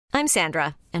I'm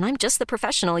Sandra, and I'm just the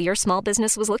professional your small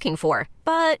business was looking for.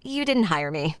 But you didn't hire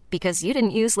me because you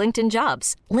didn't use LinkedIn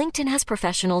Jobs. LinkedIn has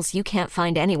professionals you can't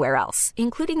find anywhere else,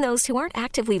 including those who aren't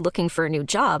actively looking for a new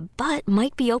job, but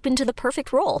might be open to the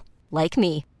perfect role, like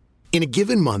me. In a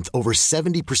given month, over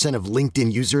 70% of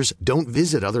LinkedIn users don't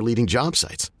visit other leading job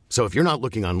sites. So if you're not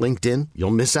looking on LinkedIn,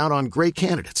 you'll miss out on great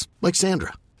candidates like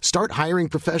Sandra. Start hiring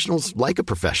professionals like a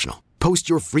professional. Post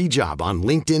your free job on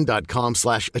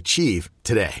linkedin.com/achieve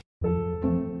today.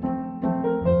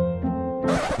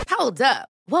 Hold up.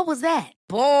 What was that?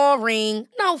 Boring.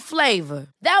 No flavor.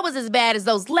 That was as bad as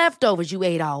those leftovers you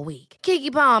ate all week.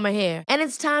 Keke Palmer here. And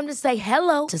it's time to say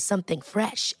hello to something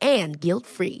fresh and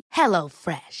guilt-free. Hello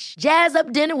Fresh. Jazz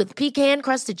up dinner with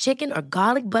pecan-crusted chicken or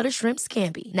garlic butter shrimp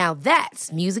scampi. Now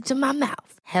that's music to my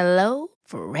mouth. Hello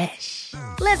Fresh.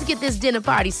 Let's get this dinner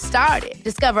party started.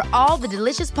 Discover all the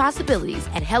delicious possibilities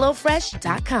at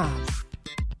hellofresh.com.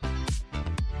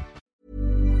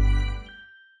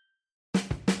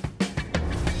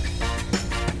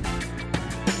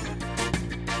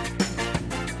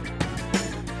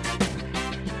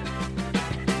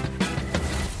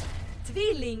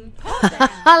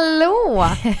 Hallå!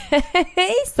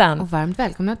 Hejsan! Och varmt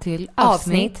välkomna till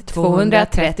avsnitt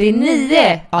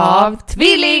 239 av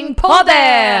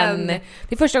Tvillingpodden! Det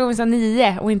är första gången vi sa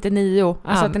 9 och inte 9.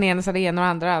 Alltså att den ena sa det ena och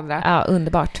andra. Ja,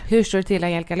 underbart. Hur står det till,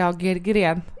 Angelica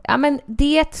Lagergren? Ja, men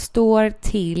det står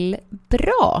till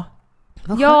bra.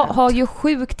 Jag har ju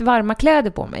sjukt varma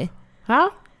kläder på mig.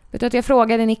 Ja? Vet du att jag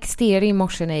frågade Nick Steri i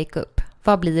morse när jag gick upp.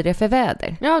 Vad blir det för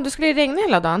väder? Ja, det skulle regna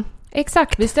hela dagen.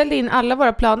 Exakt. Vi ställde in alla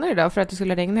våra planer idag för att det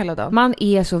skulle regna hela dagen. Man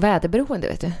är så väderberoende,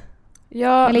 vet du.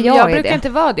 Ja, eller jag brukar inte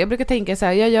vara det. Jag brukar tänka så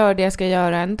här, jag gör det jag ska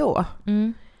göra ändå.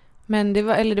 Mm. Men det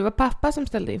var pappa som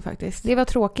ställde in faktiskt. Det var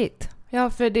tråkigt. Ja,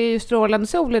 för det är ju strålande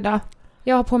sol idag.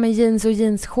 Jag har på mig jeans och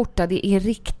jeansskjorta. Det är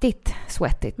riktigt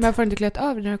svettigt. Men varför har du inte klätt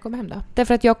över när du kom hem då?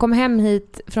 Därför att jag kom hem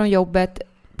hit från jobbet,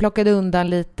 plockade undan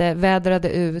lite, vädrade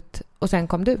ut och sen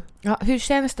kom du. Ja, hur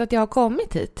känns det att jag har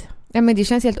kommit hit? Ja, men det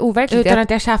känns helt overkligt. Utan att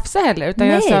jag tjafsar heller, utan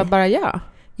Nej. jag sa bara ja.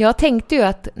 Jag tänkte ju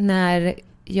att när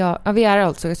jag... Ja, vi är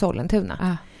alltså i Sollentuna.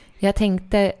 Ah. Jag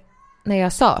tänkte när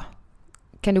jag sa,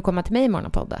 kan du komma till mig imorgon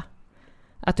och podda?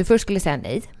 Att du först skulle säga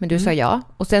nej, men du sa ja.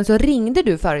 Och sen så ringde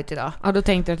du förut idag. Ja, då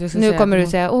tänkte jag att du skulle nu säga... kommer du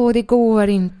säga, det går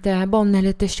inte. Bonne är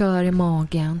lite kör i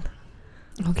magen.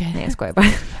 Okej. Nej, jag skojar bara.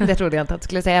 Det trodde jag inte att du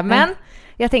skulle säga. Men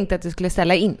jag tänkte att du skulle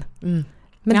ställa in. Mm.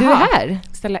 Men Jaha. du är här.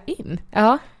 Ställa in?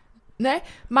 Ja. Nej,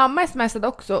 mamma smsade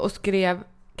också och skrev,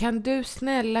 kan du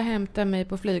snälla hämta mig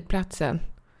på flygplatsen?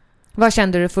 Vad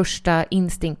kände du första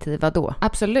instinktiva då?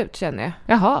 Absolut känner jag.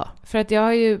 Jaha. För att jag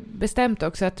har ju bestämt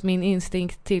också att min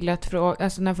instinkt till att fråga,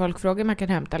 alltså när folk frågar om man kan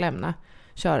hämta, lämna,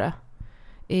 köra,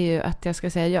 är ju att jag ska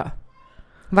säga ja.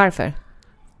 Varför?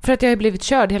 För att jag har blivit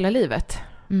körd hela livet.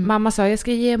 Mm. Mamma sa, jag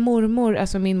ska ge mormor,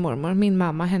 alltså min mormor, min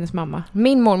mamma, hennes mamma.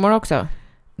 Min mormor också.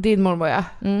 Din mormor, ja.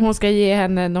 Mm. Hon ska ge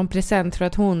henne någon present för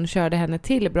att hon körde henne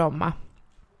till Bromma.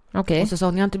 Okej. Och så sa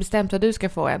hon, jag har inte bestämt vad du ska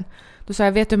få än. Då sa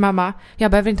jag, vet du mamma,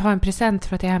 jag behöver inte ha en present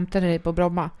för att jag hämtade dig på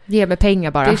Bromma. Ge mig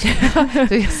pengar bara. Så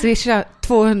jag swishar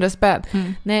 200 spänn.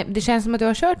 Mm. Nej, det känns som att du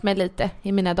har kört mig lite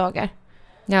i mina dagar.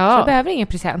 Så Ja. jag behöver ingen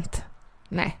present.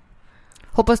 Nej.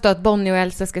 Hoppas då att Bonnie och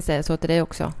Elsa ska säga så till dig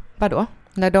också. Vadå?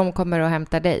 När de kommer och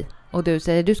hämtar dig. Och du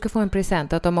säger, du ska få en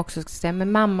present. Att de också ska säga,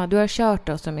 men mamma, du har kört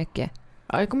oss så mycket.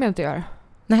 Ja, det kommer jag inte göra.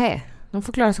 Nej. De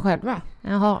får klara sig själva.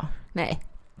 Jaha. Nej.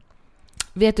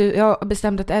 Vet du, jag har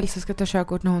bestämt att Elsa ska ta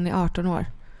körkort när hon är 18 år.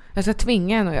 Jag ska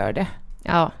tvinga henne att göra det.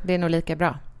 Ja, det är nog lika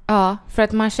bra. Ja, för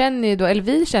att man känner ju då, eller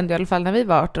vi kände i alla fall när vi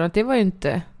var 18, att det var ju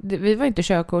inte, vi var inte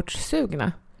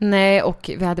körkortssugna. Nej, och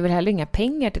vi hade väl heller inga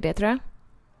pengar till det, tror jag.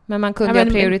 Men man kunde ju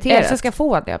ha prioriterat. Elsa ska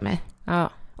få det av mig. Ja,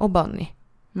 Och Bonnie.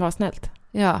 var snällt.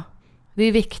 Ja, det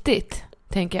är viktigt,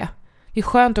 tänker jag. Det är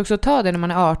skönt också att ta det när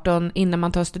man är 18 innan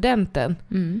man tar studenten.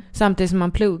 Mm. Samtidigt som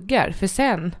man pluggar. För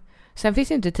sen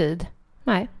finns ju inte tid.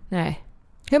 Nej. Nej.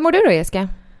 Hur mår du då, Jessica?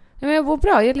 Ja, men jag mår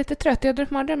bra, jag är lite trött. Jag har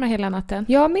drömt mardrömmar hela natten.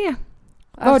 Jag med.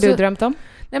 Vad Alltså, har du drömt om?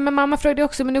 Nej, men mamma frågade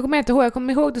också, men nu kommer jag inte ihåg. Jag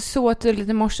kommer ihåg det så tydligt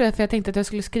i morse, för jag tänkte att jag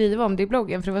skulle skriva om det i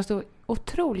bloggen. För det var så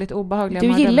otroligt obehagliga Du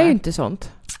mardrömmar. gillar ju inte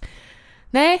sånt.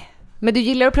 Nej. Men du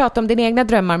gillar att prata om dina egna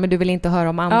drömmar, men du vill inte höra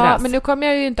om andras. Ja, men nu kommer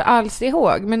jag ju inte alls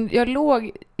ihåg. Men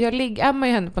jag ligger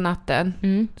ju henne på natten.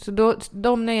 Mm. Så då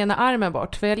domnar ena armen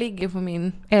bort, för jag ligger på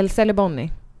min... Elsa eller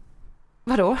Bonnie?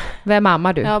 Vadå? Vem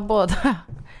ammar du? Ja, båda.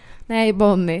 Nej,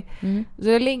 Bonnie. Mm. Så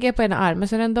jag ligger på ena armen,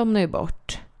 så den domnar ju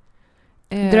bort.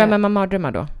 Drömmer man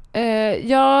mardrömmar då?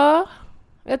 Ja,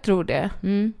 jag tror det.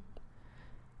 Mm.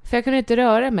 För jag kunde inte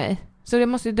röra mig. Så jag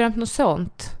måste ju drömt något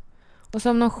sånt. Och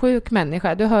som någon sjuk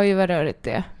människa, du hör ju vad rörigt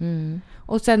det är. Mm.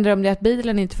 Och sen drömde jag att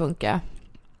bilen inte funkar.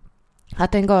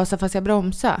 Att den gasar fast jag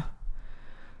bromsar.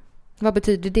 Vad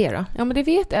betyder det då? Ja, men det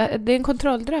vet jag. Det är en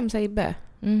kontrolldröm, säger Ibbe.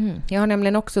 Jag har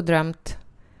nämligen också drömt.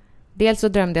 Dels så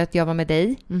drömde jag att jag var med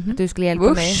dig. Att du skulle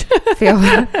hjälpa mig. För jag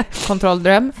var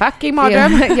kontrolldröm. Fucking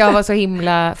mardröm. Jag var så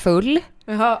himla full.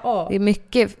 Jaha, Det är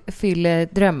mycket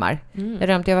fylledrömmar. Jag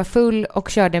drömde att jag var full och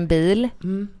körde en bil.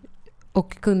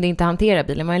 Och kunde inte hantera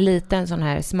bilen. Det var en liten sån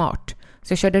här smart.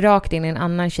 Så jag körde rakt in i en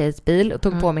annan tjejs bil och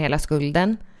tog på mig hela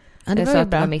skulden. Ja, det var så ju att det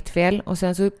bra. var mitt fel. Och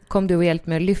sen så kom du och hjälpte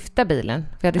mig att lyfta bilen.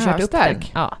 För jag hade kört upp stark. den.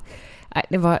 Ja. Nej,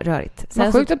 det var rörigt.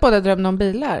 Vad sjukt att båda drömde om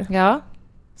bilar. Ja.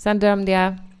 Sen drömde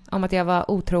jag om att jag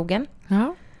var otrogen.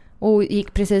 Ja. Och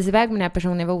gick precis iväg med den här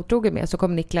personen jag var otrogen med. Så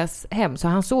kom Niklas hem. Så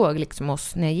han såg liksom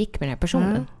oss när jag gick med den här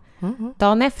personen.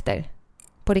 Dagen efter,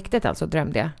 på riktigt alltså,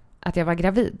 drömde jag att jag var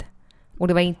gravid. Och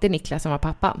det var inte Niklas som var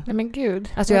pappan. Nej, men gud.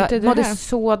 Alltså jag mådde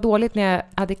så dåligt när jag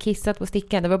hade kissat på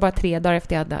stickan. Det var bara 3 dagar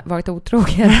efter jag hade varit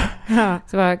otrogen.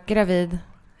 Så var jag gravid.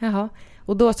 Jaha.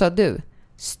 Och då sa du,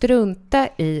 strunta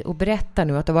i och berätta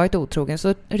nu att du har varit otrogen.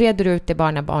 Så reder du ut det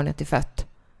bara när barnet är fött.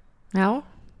 Ja.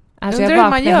 Alltså undrar jag hur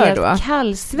man vaknade gör helt då?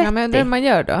 kallsvettig. Ja, men undrar hur man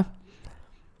gör då?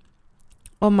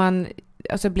 Om man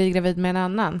alltså blir gravid med en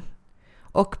annan.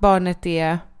 Och barnet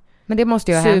är Men det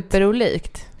måste ju ha hänt.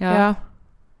 superolikt. Ja.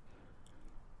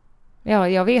 Ja,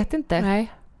 jag vet inte.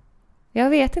 Nej. Jag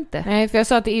vet inte. Nej, för jag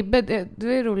sa till Ibbe,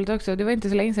 det är roligt också, det var inte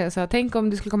så länge sedan jag sa, tänk om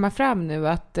det skulle komma fram nu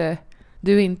att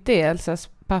du inte är Elsas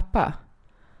pappa.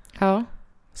 Ja.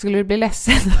 Skulle du bli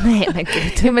ledsen? Nej, men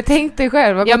gud. Ja, men tänk dig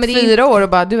själv, jag har gått men det är 4 år och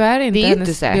bara, du är inte det är hennes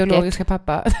inte säkert. biologiska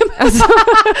pappa. Alltså,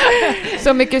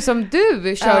 så mycket som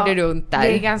du körde runt där.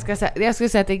 Det är ganska jag skulle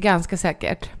säga att det är ganska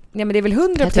säkert. Ja, men det är väl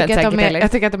 100% Jag tycker, säkert, eller?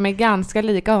 jag tycker att de är ganska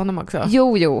lika honom också.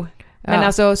 Jo. Men Ja.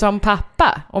 alltså som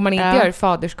pappa, om man inte Ja. gör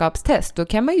faderskapstest, då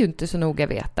kan man ju inte så noga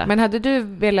veta. Men hade du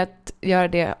velat göra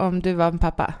det om du var en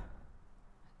pappa?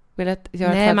 Velat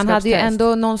göra Nej, ett man hade ju faderskapstest?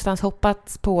 ändå någonstans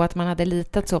hoppats på att man hade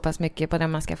litat så pass mycket på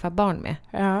den man skaffar barn med.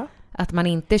 Ja. Att man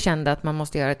inte kände att man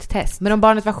måste göra ett test. Men om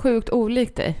barnet var sjukt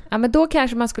olikt dig? Ja, men då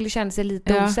kanske man skulle känna sig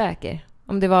lite Ja. osäker.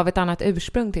 Om det var av ett annat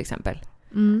ursprung till exempel.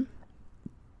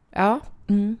 Ja.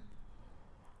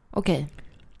 Okej.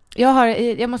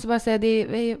 Jag måste bara säga, det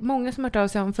är många som har hört av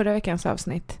sig om förra veckans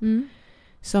avsnitt.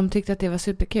 Som tyckte att det var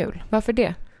superkul. Varför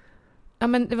det? Ja,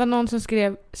 men det var någon som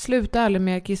skrev, sluta aldrig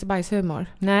med kiss och bajshumor.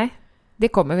 Nej, det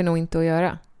kommer vi nog inte att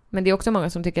göra. Men det är också många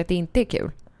som tycker att det inte är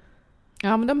kul.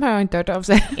 Ja, men de har inte hört av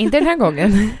sig. Inte den här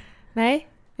gången. Nej.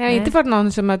 Jag har inte fått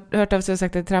någon som har hört av sig och sagt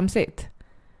att det är tramsigt.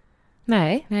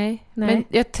 Nej. Men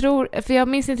jag tror, för jag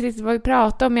minns inte riktigt vad vi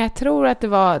pratade om, men jag tror att det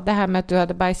var det här med att du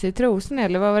hade bajs i trosen,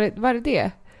 eller var det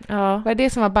det? Ja. Var det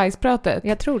som var bajspratet?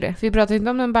 Jag tror det. För vi pratade inte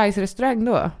om någon bajsrestaurang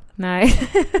då. Nej.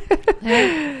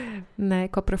 Nej,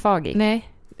 koprofagi. Nej,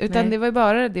 utan Nej. det var ju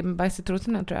bara det med bajs i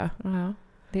trosorna, tror jag. Ja,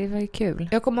 det var ju kul.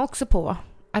 Jag kom också på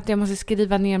att jag måste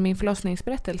skriva ner min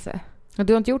förlossningsberättelse. Och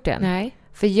du har inte gjort det än? Nej.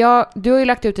 För du har ju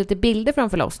lagt ut lite bilder från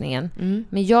förlossningen.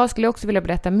 Men jag skulle också vilja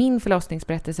berätta min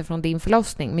förlossningsberättelse från din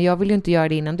förlossning. Men jag vill ju inte göra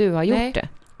det innan du har gjort det.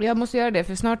 Jag måste göra det,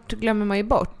 för snart glömmer man ju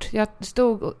bort. Jag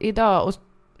stod idag och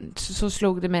så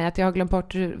slog det mig att jag har glömt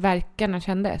bort hur verkarna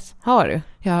kändes. Har du?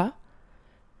 Ja.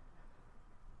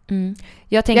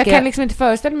 Jag tänker... Jag kan liksom inte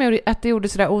föreställa mig att det gjorde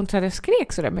sådär ont att jag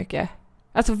skrek sådär mycket.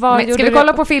 Alltså, Men ska vi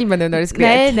kolla på filmen nu när du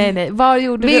skrek? Nej. Var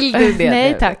gjorde Vill du det?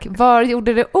 Nej, tack. Var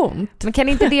gjorde det ont? Men kan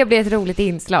inte det bli ett roligt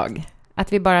inslag?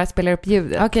 Att vi bara spelar upp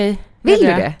ljudet? Okej. Vill du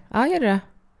det? Ja, gör det.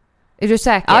 Är du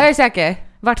säker? Ja, jag är säker.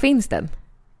 Vart finns den?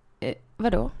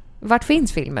 Vadå? Vart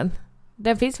finns filmen?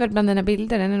 Den finns väl bland dina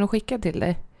bilder? Den är nog skickad till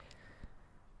dig.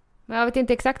 Jag vet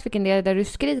inte exakt vilken det är där du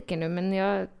skriker nu, men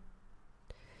jag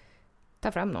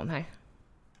tar fram någon här.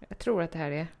 Jag tror att det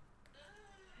här är...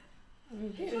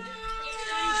 Gud.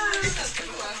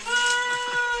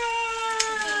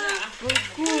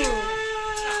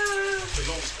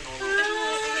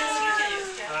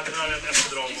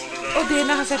 Och det är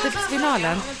när han sätter upp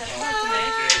spinalen.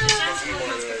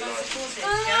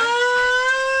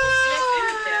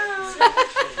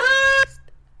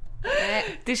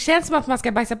 Det känns som att man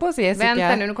ska bajsa på sig, Jessica.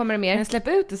 Vänta nu kommer det mer. Men släpp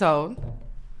ut det, sa hon.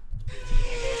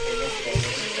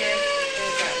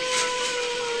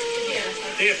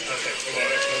 Det är perfekt att bara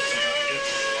räkna upp den här.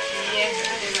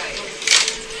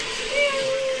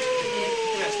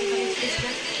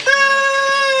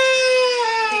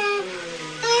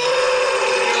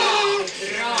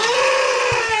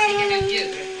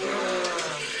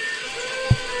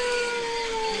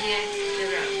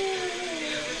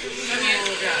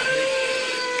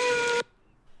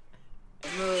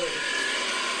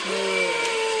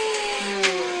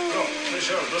 Bra, nu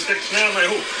kör vi. Då ska knäna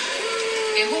ihop.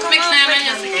 Ihop med knäna,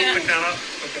 Jessica. Upp med knäna.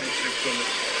 Då kan du trycka under.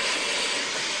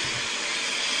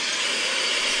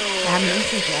 Det här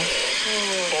minns inte jag.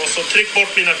 Och så tryck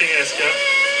bort mina fingeräskar.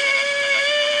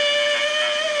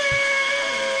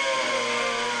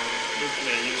 Lite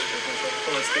mer ljus kanske.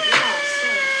 På ett stycke.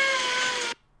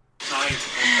 Nej,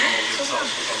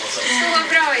 Så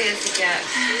bra, Jessica.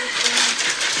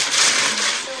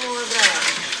 Så bra.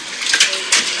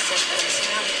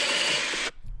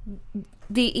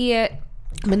 Det är...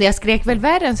 Men jag skrek väl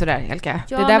värre än sådär, Helka?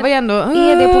 Ja, det där var ju ändå...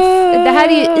 det här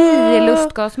är ju i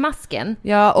lustgasmasken.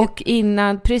 Ja, och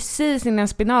precis innan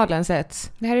spinalen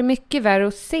sätts. Det här är mycket värre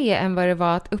att se än vad det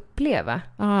var att uppleva.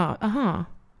 Ja, aha.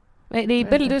 Det är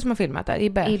Ibbe eller du som har filmat där?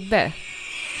 Ibbe.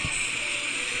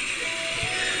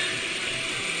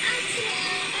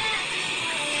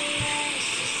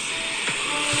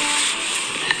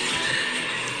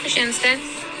 Hur känns det?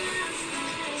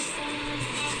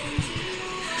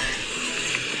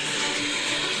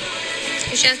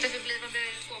 Hur känns det för blivande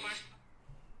tvåbarn?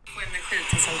 Få energi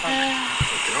tills han kommer.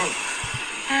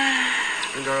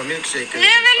 Vill du ha milkshake?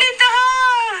 Jag vill inte ha!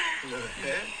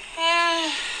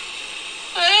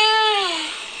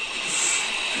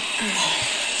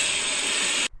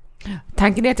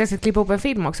 Tanken är att jag ska klippa upp en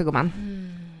film också, gumman.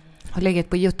 Och lägga det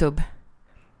på YouTube.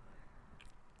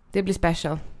 Det blir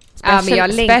special. Ja, men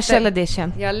jag special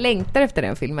edition. Jag längtar efter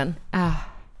den filmen.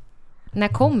 När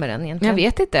kommer den egentligen? Jag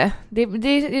vet inte.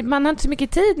 Man har inte så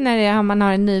mycket tid när man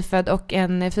har en nyfödd och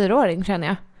en 4-åring, känner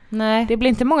jag. Nej. Det blir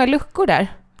inte många luckor där.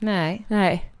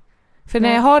 Nej. För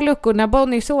när jag har luckor, när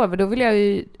Bonnie sover, då vill jag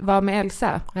ju vara med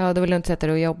Elsa. Ja, då vill du inte sätta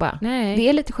dig och jobba. Nej. Det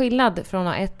är lite skillnad från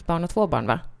att ha 1 barn och 2 barn,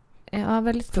 va? Ja,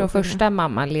 väldigt stor Från skillnad. första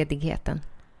mammaledigheten.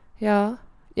 Ja.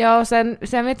 Ja, och sen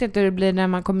vet jag inte hur det blir när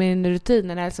man kommer in i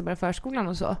rutinen när Elsa börjar förskolan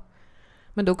och så.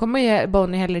 Men då kommer ju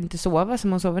Bonnie heller inte sova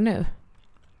som hon sover nu.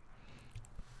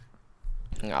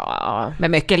 Ja.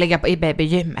 Men mycket ligga i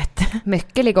babygymmet.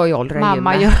 Mycket ligga och jollra i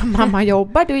Mamma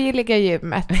jobbar, du ligger i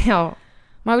gymmet. Ja.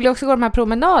 Man vill också gå de här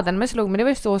promenaderna, men det var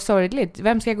ju så sorgligt.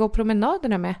 Vem ska jag gå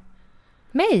promenaderna med?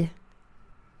 Mig?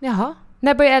 Jaha.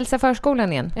 När börjar Elsa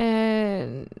förskolan igen?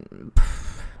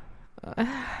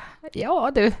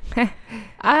 Ja, du.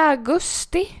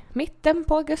 Augusti. Mitten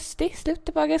på augusti.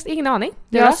 Slutet på augusti. Ingen aning.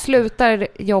 Jag slutar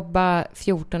jobba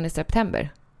 14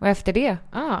 september. Och efter det,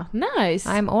 nice.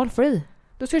 I'm all free.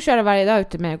 Då ska du köra varje dag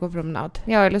ute med och gå promenad.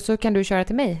 Ja, eller så kan du köra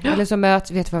till mig. Eller så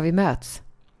vet du var vi möts?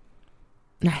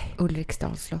 Nej.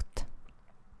 Ulriksdals slott.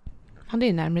 Ja, det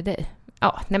är närmare dig.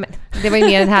 Ja, nej men. Det var ju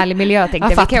mer en härlig miljö,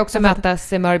 tänkte jag. Vi kan ju också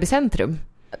mötas i Mörby centrum.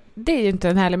 Det är ju inte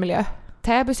en härlig miljö.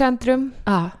 Täby centrum.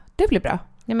 Ja, det blir bra.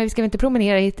 Nej, men vi ska inte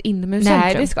promenera i ett inomhuscentrum.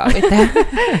 Nej, det ska vi inte.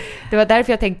 Det var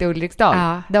därför jag tänkte Ulriksdal.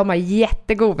 Ja. De har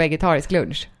jättegod vegetarisk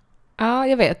lunch. Ja,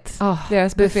 jag vet.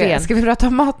 Deras buffé. Ska vi prata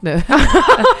om mat nu?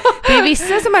 Det är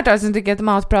vissa som har som tycker att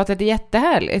matpratet är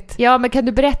jättehärligt. Ja, men kan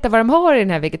du berätta vad de har i den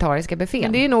här vegetariska buffén?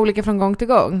 Men det är ju nog olika från gång till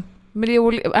gång. Men det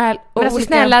är men alltså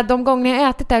snälla, de gånger jag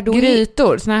ätit där, då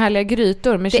grytor, såna här härliga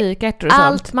grytor med kikärtor och sånt.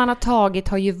 Allt man har tagit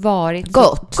har ju varit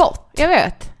gott. Gott. Jag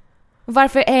vet.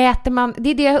 Varför äter man... Det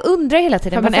är det jag undrar hela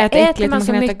tiden. Varför äter man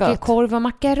så mycket gott? Korv och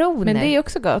makaroner? Men det är ju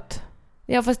också gott.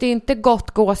 Ja, fast det är inte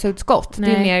gott gåshudsgott.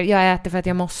 Det är mer, jag äter för att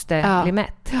jag måste bli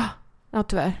mätt. Ja,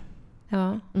 tyvärr.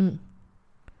 Ja. Mm.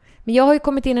 Men jag har ju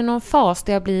kommit in i någon fas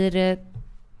där jag blir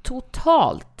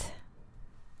totalt,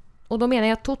 och då menar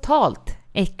jag totalt,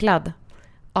 äcklad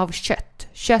av kött.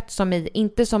 Kött som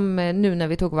inte som nu när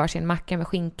vi tog varsin macka med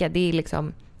skinka. Det är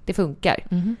liksom, det funkar.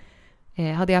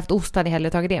 Hade jag haft ost hade jag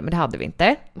hellre tagit det, men det hade vi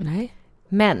inte. Nej.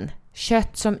 Men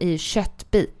kött som i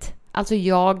köttbit. Alltså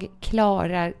jag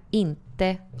klarar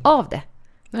inte av det.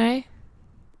 Nej.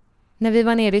 När vi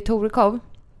var nere i Torekov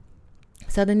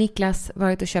så hade Niklas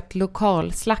varit och köpt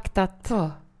lokalslaktat.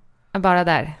 Bara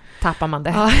där tappar man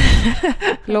det.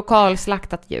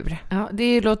 Lokalslaktat djur. Ja,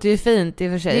 det låter ju fint i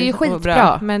och för sig. Det är ju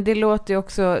skitbra. Men det låter ju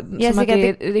också Jessica, som att det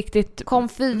är riktigt... kom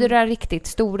 4 riktigt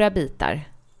stora bitar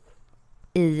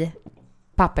i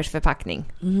pappersförpackning.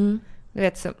 Du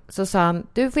vet, så sa han,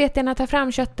 du får jättegärna ta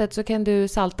fram köttet så kan du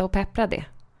salta och peppra det.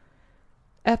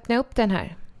 Öppna upp den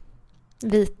här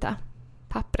vita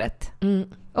pappret.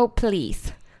 Oh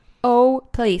please. Oh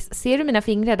please. Ser du mina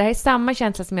fingrar? Det här är samma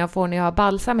känsla som jag får när jag har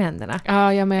balsam i händerna.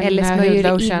 Ja, jag menar eller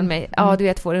smörjer in mig. Ja, du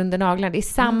vet, får under naglarna. Det är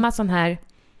samma sån här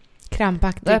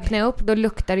krampaktig. Då öppnar jag upp, då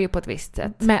luktar det ju på ett visst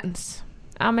sätt. Mens.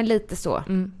 Ja, men lite så.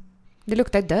 Det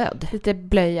luktar död. Lite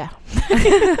blöja.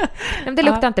 Men det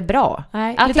luktar inte bra.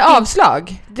 Nej. Lite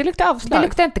avslag. Det luktar avslag. Det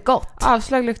luktar inte gott.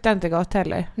 Avslag luktar inte gott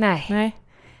heller. Nej.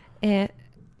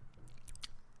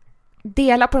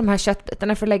 Dela på de här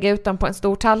köttbitarna för att lägga ut dem på en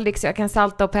stor tallrik så jag kan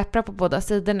salta och peppra på båda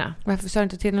sidorna. Varför sa du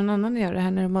inte till någon annan att göra det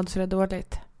här när du mådde så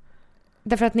dåligt?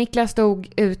 Därför att Niklas stod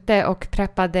ute och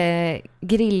preppade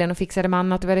grillen och fixade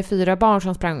mat. Det var det 4 barn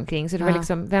som sprang omkring. Så det var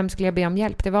liksom, vem skulle jag be om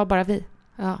hjälp? Det var bara vi.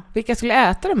 Ja. Vilka skulle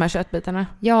äta de här köttbitarna?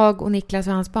 Jag och Niklas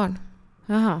och hans barn.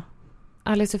 Jaha.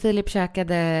 Alice och Filip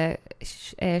käkade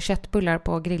köttbullar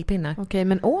på grillpinnar. Okej,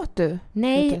 men åt du?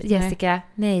 Nej, Jessica.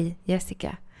 Nej,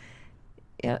 Jessica.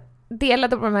 Jag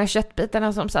delade på de här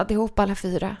köttbitarna som satt ihop alla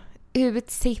 4.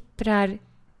 Ut sipprar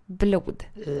blod.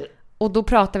 Och då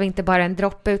pratar vi inte bara en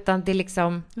droppe utan det är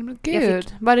liksom... Men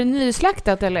gud, var det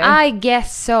nyslaktat eller? I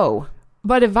guess so.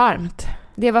 Var det varmt?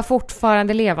 Det var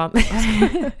fortfarande levande.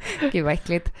 Gud vad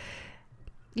äckligt.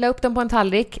 La upp dem på en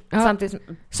tallrik. Samtidigt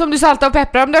som du salta och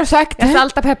peppra om du har sagt.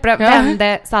 Salta peppra,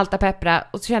 vände, salta peppra.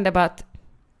 Och så kände jag bara att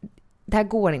det här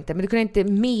går inte. Men du kunde inte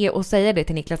med och säga det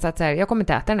till Niklas att så här, jag kommer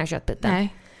inte äta den här köttbiten.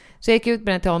 Nej. Så jag gick ut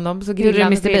med den till honom. Så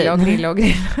grillade och grillade.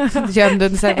 Gömde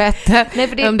under servetten. Nej,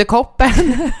 för det... Under koppen.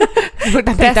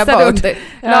 Pressade under.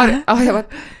 Jag bara,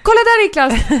 kolla där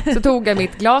Niklas! Så tog jag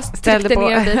mitt glas, ställde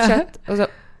ner en bit kött. Och så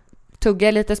tuggade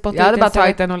jag lite, spottade ut. Jag hade bara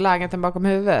tagit den och lagat den bakom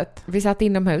huvudet. Vi satt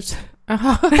inomhus.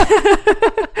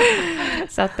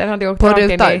 Så att den hade åkt på rakt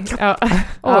rutan. in i. Ja.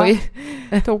 Oj,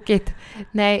 tokigt.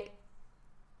 Nej.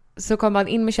 Så kom han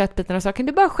in med köttbitarna och sa, kan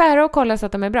du bara skära och kolla så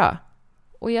att de är bra?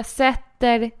 Och jag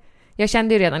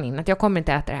kände ju redan innan att jag kommer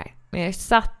inte äta det här. Men jag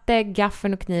satte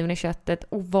gaffeln och kniven i köttet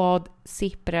och vad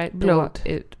sipprar blod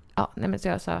ut. Ja, nej men så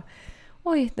jag sa,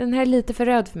 oj, den här är lite för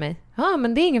röd för mig. Ja,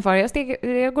 men det är ingen fara.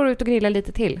 Jag går ut och grillar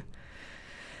lite till.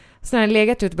 Så när jag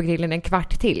legat ute på grillen en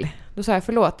kvart till, då sa jag,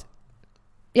 förlåt.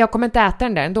 Jag kommer inte äta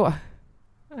den där ändå.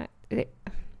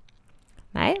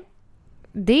 Nej.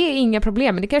 Det är inga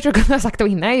problem, men det kanske jag kunde ha sagt då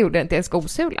innan jag gjorde den till en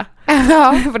skosula.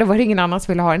 Ja. För det var ingen annan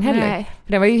som ville ha den heller. Nej.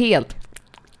 För den var ju helt...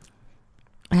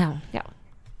 Ja.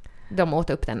 De åt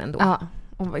upp den ändå. Ja,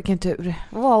 och vilken tur.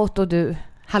 Vad åt då du?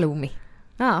 Halloumi.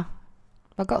 Ja,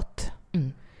 vad gott.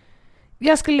 Mm.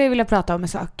 Jag skulle vilja prata om en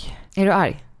sak. Är du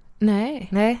arg?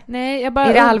 Nej, jag bara...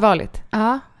 Är det allvarligt?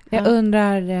 Ja, jag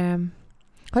undrar...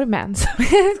 har du mens?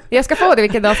 Jag ska få det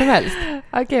vilken dag som helst.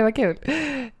 Okej, vad kul.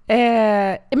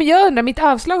 Men jag undrar, mitt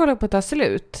avslag håller på att ta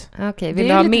slut. Okej, vill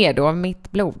du ha mer då av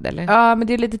mitt blod eller? Ja, men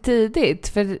det är lite tidigt.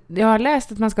 För jag har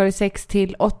läst att man ska ha det 6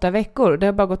 till 8 veckor. Det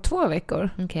har bara gått 2 veckor.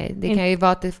 Okej, det kan ju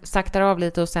vara att det saktar av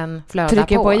lite och sen flödar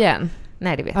trycker på igen.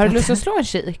 Nej, det vet har jag du lust inte. att slå en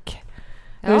kik?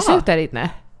 Hur det ser ut där inne?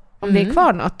 Om det är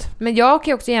kvar något. Men jag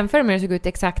kan ju också jämföra med hur det såg ut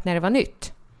exakt när det var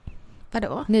nytt.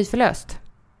 Vadå? Nyförlöst.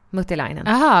 Muttelainen.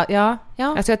 Aha, ja.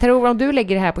 Alltså jag tror om du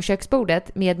lägger det här på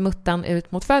köksbordet med muttan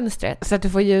ut mot fönstret. Så att du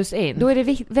får ljus in. Då är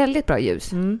det väldigt bra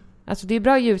ljus. Mm. Alltså det är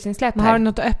bra ljusinsläpp Men här. har du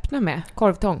något att öppna med?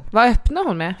 Korvtång. Vad öppnade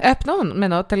hon med? Öppnade hon med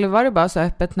något eller var det bara så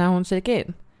öppet när hon kikade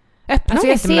in? Öppnade Alltså hon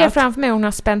jag inte med ser något? framför mig hon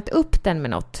har spänt upp den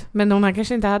med något. Men hon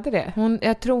kanske inte hade det.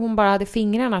 Jag tror hon bara hade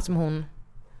fingrarna som hon...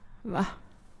 Va?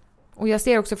 Och jag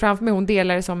ser också framför mig hon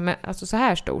delar det som alltså så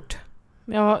här stort.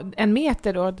 Ja, 1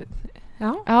 meter då.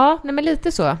 Ja, nej men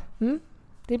lite så. Mm.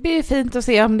 Det blir ju fint att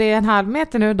se om det är 1/2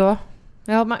 meter nu då.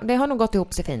 Ja, det har nog gått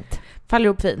ihop sig fint. Faller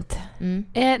ihop fint. Mm.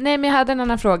 Nej, men jag hade en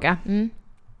annan fråga. Mm.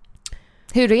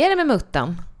 Hur är det med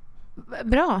muttan?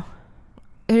 Bra.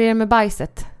 Hur är det med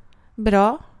bajset?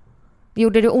 Bra.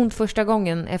 Gjorde det ont första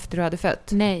gången efter du hade fött?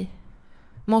 Nej.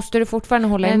 Måste du fortfarande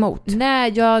hålla emot?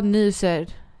 När jag nyser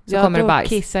så kommer det bajs.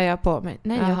 Då kissar jag på mig.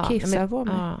 Nej, jag kissar på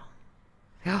mig.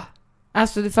 Ja.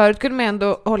 Alltså förut kunde man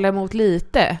ändå hålla emot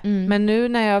lite. Mm. Men nu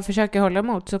när jag försöker hålla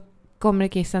emot så kommer det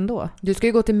kiss ändå. Du ska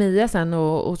ju gå till Mia sen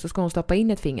och så ska hon stoppa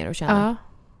in ett finger och känna. Ja.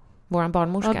 Våran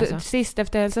barnmorska alltså. Sist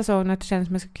efter Elsa sa hon att det kändes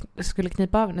som att jag skulle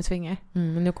knipa av hennes finger.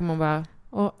 Men nu kommer hon bara...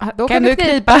 Och, då kan du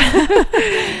knipa.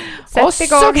 Sätt och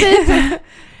igång. Så knip.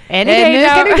 Nu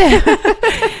kan du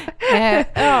inte.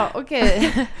 Ja,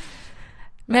 okej.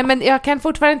 Nej, men jag kan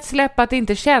fortfarande inte släppa att det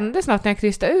inte kändes något när jag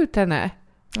krystade ut henne.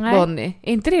 Nej. Bonnie.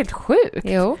 Inte det helt sjukt?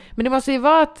 Jo. Men det måste ju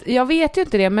vara att, jag vet ju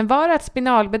inte det, men var det att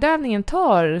spinalbedövningen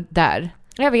tar där?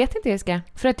 Jag vet inte, Jessica.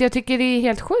 För att jag tycker det är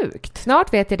helt sjukt.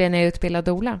 Snart vet jag det när jag är utbildad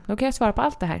doula. Då kan jag svara på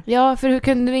allt det här. Ja, för hur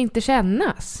kunde det inte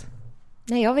kännas?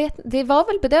 Nej, jag vet. Det var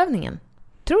väl bedövningen.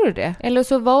 Tror du det? Eller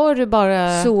så var du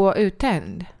bara... Så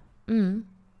uttänd.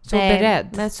 Så Nej, beredd.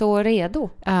 Men så redo.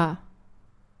 Ja.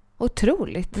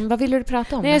 Otroligt. Vad ville du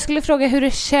prata om? Nej, jag skulle fråga hur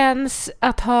det känns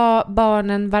att ha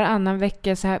barnen varannan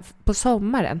vecka så här på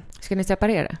sommaren. Ska ni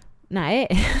separera? Nej.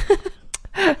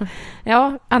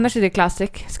 Ja, annars är det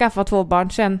klassik. Skaffa 2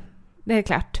 barn, sen det är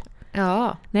klart.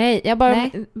 Ja. Nej, jag bara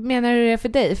menar hur det är för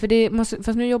dig. För det måste,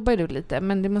 fast nu jobbar du lite,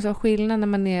 men det måste vara skillnad när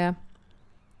man är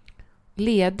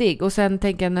ledig. Och sen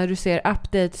tänker jag när du ser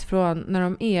updates från när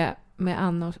de är med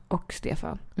Anna och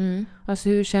Stefan. Alltså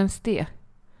hur känns det?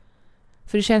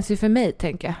 För det känns ju för mig,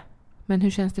 tänker jag. Men hur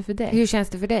känns det för dig? Hur känns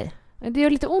det för dig? Det gör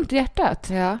lite ont i hjärtat.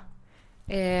 Ja.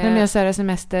 När jag ser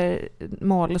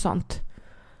semestermål och sånt.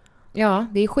 Ja,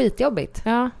 det är skitjobbigt.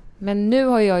 Ja. Men nu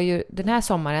har jag ju den här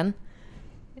sommaren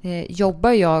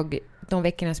jobbar jag de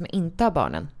veckorna som jag inte har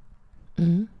barnen.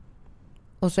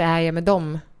 Och så är jag med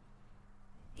dem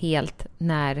helt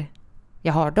när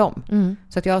jag har dem.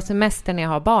 Så att jag har semester när jag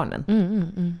har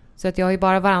barnen. Så att jag har ju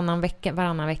bara varannan vecka.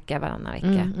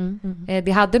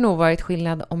 Det hade nog varit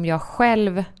skillnad om jag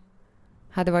själv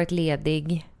hade varit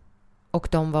ledig och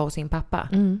de var hos sin pappa.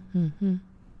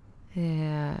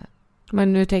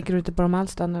 Men nu tänker du inte på dem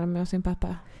alls då när de är hos sin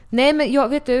pappa? Nej, men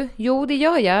jo det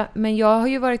gör jag. Men jag har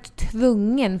ju varit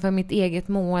tvungen för mitt eget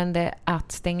mående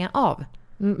att stänga av.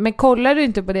 Men kollar du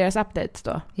inte på deras updates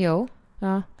då? Jo,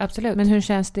 ja, absolut. Men hur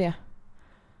känns det?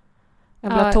 Jag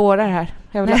vill ha tårar här.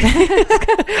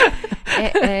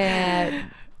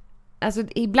 Alltså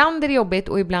ibland är det jobbigt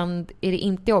och ibland är det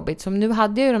inte jobbigt. Som nu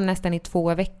hade jag ju dem nästan i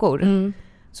 2 veckor.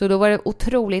 Så då var det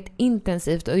otroligt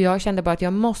intensivt och jag kände bara att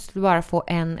jag måste bara få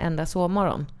en enda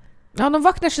sovmorgon. Ja, de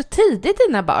vaknar så tidigt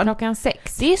dina barn.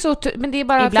 6:00. Det är så men det är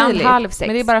bara ibland Filip. 5:30.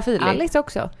 Men det är bara Filip. Alex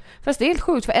också. Fast det är helt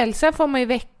sjukt för Elsa får man ju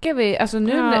väcka vid, alltså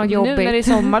nu, Ja, nu när det är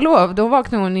sommarlov då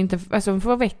vaknar hon inte, alltså hon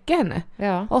får väcka henne.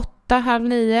 Ja. 8,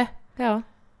 8:30. Ja.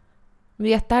 Det är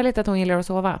jättehärligt att hon gillar att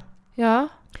sova. Ja.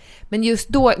 Men just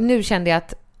då, nu kände jag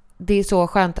att det är så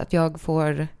skönt att jag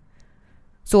får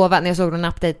sova. När jag såg en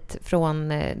update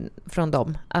från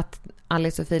dem. Att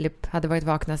Alice och Filip hade varit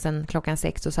vakna sedan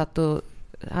 6:00 och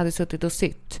hade suttit och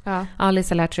sytt. Ja.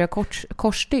 Alice har lärt sig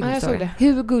korsstygn. Ja, jag såg det.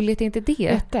 Hur gulligt är inte det?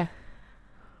 Jätte.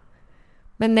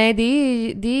 Men nej,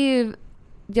 det är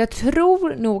jag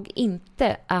tror nog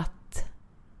inte att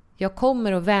jag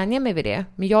kommer att vänja mig vid det.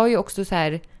 Men jag har ju också så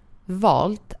här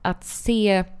valt att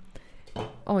se...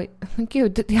 Oj,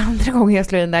 gud, det är andra gången jag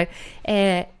slår in där.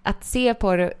 Att se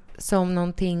på det som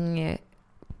någonting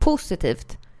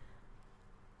positivt.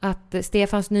 Att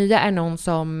Stefans nya är någon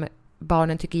som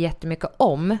barnen tycker jättemycket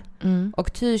om.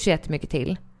 Och tyr sig jättemycket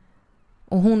till.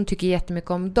 Och hon tycker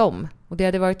jättemycket om dem. Och det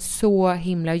hade varit så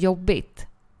himla jobbigt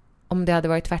om det hade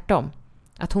varit tvärtom.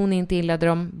 Att hon inte gillade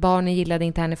dem, barnen gillade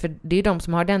inte henne. För det är de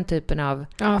som har den typen av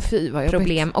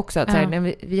problem också. Att så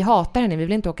här, vi hatar henne, vi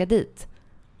vill inte åka dit.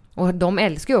 Och de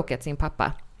älskar ju att åka till sin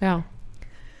pappa. Ja.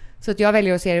 Så att jag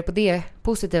väljer att se det på det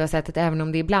positiva sättet. Även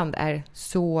om det ibland är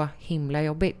så himla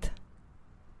jobbigt.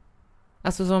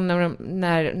 Alltså som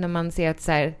när man ser att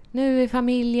så här, nu är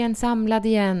familjen samlad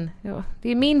igen. Ja,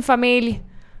 det är min familj.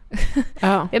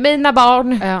 Ja. Det är mina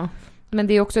barn. Ja. Men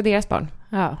det är också deras barn.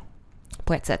 Ja.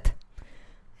 På ett sätt.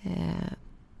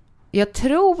 Jag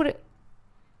tror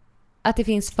att det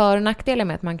finns för- och nackdelar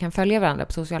med att man kan följa varandra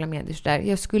på sociala medier. Så där.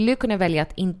 Jag skulle kunna välja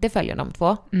att inte följa de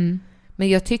två. Men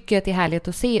jag tycker att det är härligt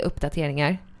att se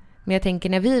uppdateringar. Men jag tänker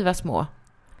när vi var små.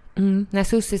 När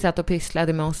Susie satt och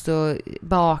pysslade med oss och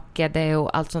bakade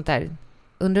och allt sånt där.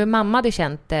 Undrar hur mamma hade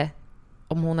känt det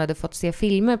om hon hade fått se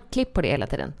filmer, klipp på det hela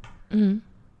tiden.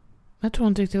 Jag tror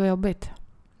inte det var jobbigt.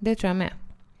 Det tror jag med.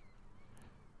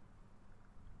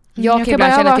 Jag kan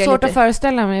bara ha svårt att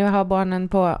föreställa mig att ha barnen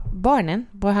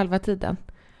på halva tiden.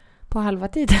 På halva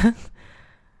tiden.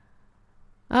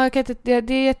 Ja,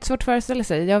 det är jättesvårt att föreställa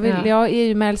sig. Jag är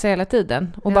ju med Elsa hela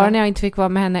tiden. Och bara när jag inte fick vara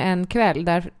med henne en kväll,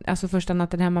 där, alltså första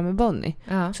natten hemma med Bonnie,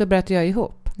 så bröt jag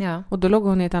ihop. Ja. Och då låg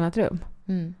hon i ett annat rum.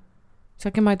 Så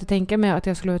jag kan bara inte tänka mig att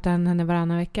jag skulle uta henne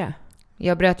varannan vecka.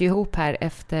 Jag bröt ju ihop här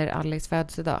efter Alice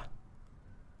födelsedag.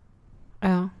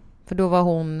 Ja. För då var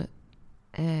hon...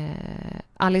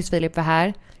 Alice Filip var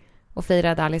här och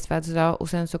firade Alice födelsedag. Och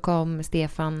sen så kom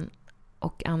Stefan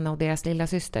och Anna och deras lilla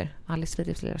syster, Alice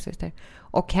Filips lilla syster,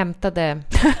 och hämtade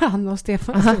Anna och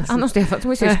Stefan. Anna och Stefan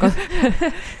som är syskon.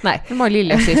 Nej, de har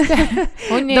lilla syster.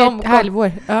 Hon är ett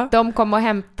halvår. Ja. De kom och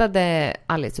hämtade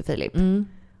Alice och Filip.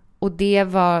 Och det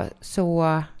var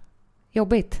så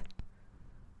jobbigt.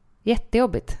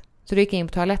 Jättejobbigt. Så du gick in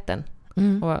på toaletten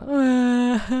och bara,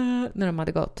 när de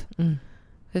hade gått.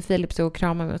 För Filip så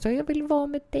kramade mig och sa, jag vill vara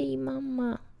med dig,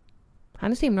 mamma.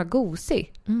 Han är så himla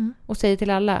gosig. Och säger till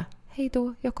alla, hej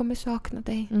då, jag kommer sakna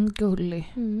dig.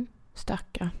 Gullig.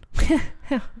 Stackarn.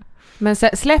 Men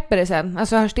släpper det sen?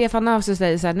 Alltså hör Stefan av sig och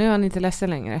säger så här, nu är han inte ledsen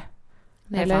längre.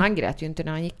 Nej, för han grät ju inte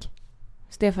när han gick.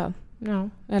 Stefan? Ja.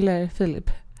 Eller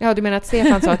Filip? Ja, du menar att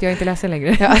Stefan sa att jag inte är ledsen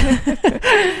längre? Ja.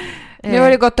 Nu har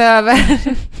det gått över.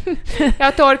 Jag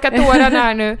har torkat tårarna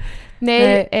här nu.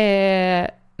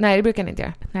 Nej, det brukar han inte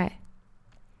göra.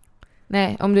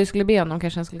 Nej, om du skulle be honom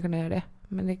kanske han skulle kunna göra det.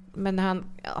 Men han,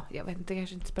 ja, jag vet inte,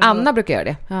 kanske inte spelar Anna roll. Brukar göra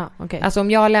det. Ja, okay. Alltså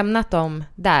om jag har lämnat dem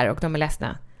där och de är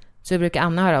ledsna, så brukar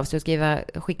Anna höra av sig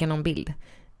och skicka någon bild.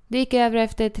 Det gick över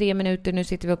efter 3 minuter, nu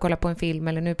sitter vi och kollar på en film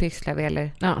eller nu pysslar vi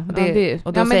eller...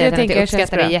 Och då säger den att jag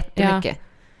uppskattar det jättemycket.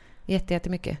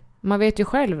 Jättemycket. Man vet ju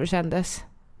själv hur det kändes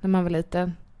när man var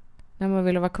liten. När man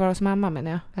ville vara kvar hos mamma,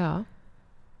 menar jag. Ja.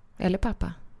 Eller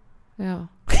pappa. Ja.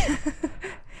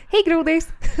 Hej Grodis!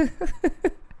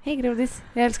 Hej Grodis.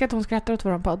 Jag älskar att hon skrattar åt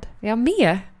våran podd. Jag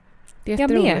med. Det är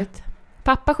jätteroligt.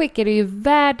 Pappa skickade ju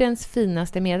världens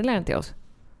finaste meddelande till oss.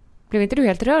 Blev inte du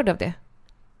helt rörd av det?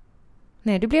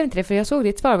 Nej, du blev inte det, för jag såg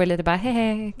ditt svar var lite bara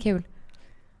hehe, kul.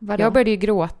 Vadå? Jag började ju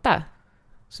gråta.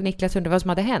 Så Niklas undrade vad som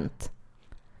hade hänt.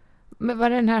 Men var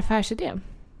det den här affärsidén?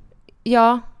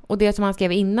 Ja, och det som han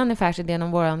skrev innan affärsidén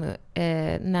om våran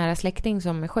nära släkting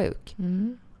som är sjuk.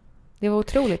 Mm. Det var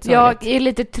otroligt sorgligt. Jag är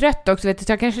lite trött också, vet du.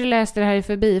 Så jag kanske läste det här i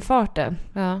förbifarten.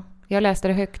 Ja, jag läste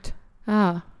det högt.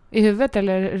 Ja. I huvudet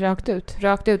eller rakt ut?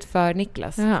 Rakt ut för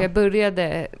Niklas. Ja. För jag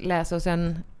började läsa och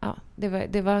sen... Ja,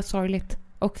 det var sorgligt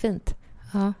och fint.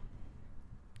 Ja.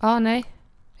 Ja, nej.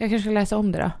 Jag kanske ska läsa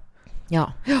om det då.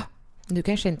 Ja. Du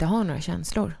kanske inte har några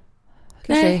känslor.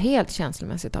 Kanske är helt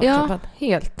känslomässigt avslappnad. Ja,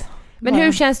 helt. Men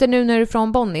hur känns det nu när du är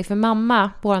från Bonnie?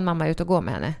 För våran mamma är ute och går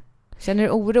med henne. Känner du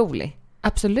orolig?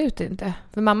 Absolut inte.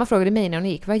 För mamma frågade mig när hon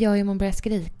gick, vad gör jag om hon börjar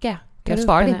skrika? Jag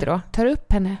svarade inte då. Tar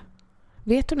upp henne.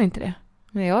 Vet hon inte det?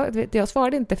 Men jag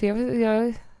svarade inte, för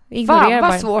jag ignorerar Fan vad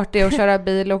bara. svårt det är att köra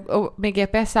bil och med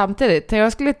GPS samtidigt. När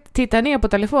jag skulle titta ner på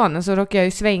telefonen så råkade jag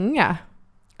ju svänga.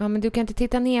 Ja, men du kan inte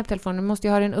titta ner på telefonen. Du måste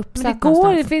ju ha den uppsatt. Men det går,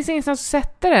 någonstans. det finns ingenstans att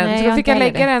sätta den. Nej, så då fick jag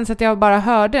lägga det. den så att jag bara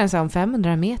hörde den som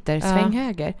 500 meter, sväng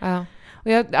höger. Ja.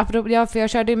 Och jag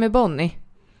körde ju med Bonnie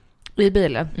i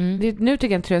bilen. Nu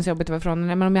tycker jag inte det är så jobbigt att vara ifrån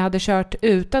henne. Men om jag hade kört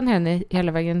utan henne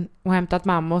hela vägen och hämtat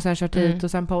mamma och sen kört hit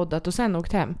och sen poddat och sen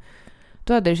åkt hem,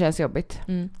 då hade det känts jobbigt.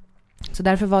 Så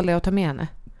därför valde jag att ta med henne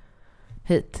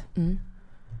hit.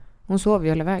 Hon sov ju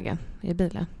hela vägen i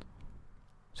bilen.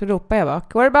 Så ropade jag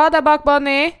bak. Går det bra där bak,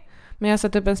 Bonnie? Men jag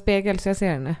satt upp en spegel så jag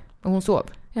ser henne. Och hon sov?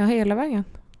 Ja, hela vägen.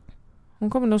 Hon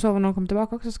kommer nog sova när hon kommer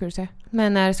tillbaka också, ska du se.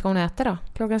 Men när ska hon äta då?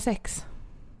 6:00.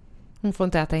 Hon får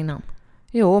inte äta innan.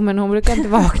 Jo, men hon brukar inte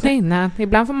vakna innan.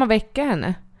 Ibland får man väcka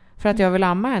henne. För att jag vill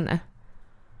amma henne.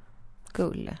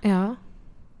 Gulle. Ja.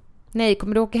 Nej,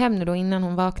 kommer du åka hem nu då innan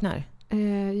hon vaknar?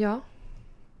 Ja.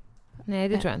 Nej,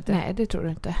 det tror jag inte. Nej, det tror du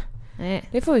inte. Nej.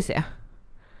 Det får vi se.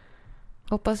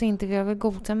 Hoppas inte, jag vill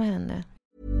goda med henne.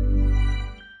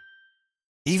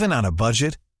 Even on a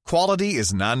budget, quality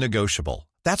is non-negotiable.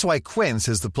 That's why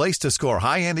Quince is the place to score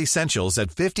high-end essentials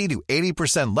at 50 to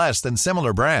 80% less than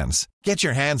similar brands. Get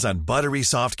your hands on buttery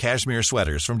soft cashmere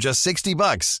sweaters from just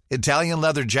 $60, Italian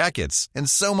leather jackets, and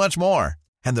so much more.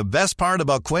 And the best part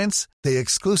about Quince, they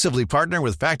exclusively partner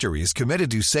with factories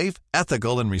committed to safe,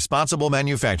 ethical, and responsible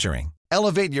manufacturing.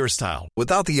 Elevate your style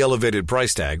without the elevated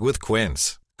price tag with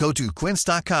Quince. Go to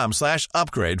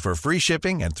quince.com/upgrade for free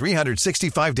shipping and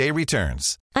 365-day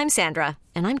returns. I'm Sandra,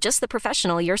 and I'm just the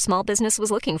professional your small business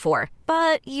was looking for.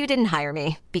 But you didn't hire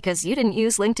me because you didn't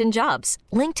use LinkedIn Jobs.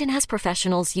 LinkedIn has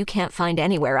professionals you can't find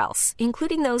anywhere else,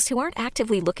 including those who aren't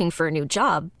actively looking for a new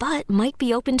job, but might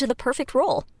be open to the perfect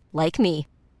role, like me.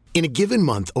 In a given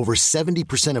month, over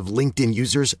 70% of LinkedIn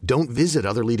users don't visit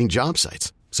other leading job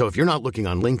sites. So if you're not looking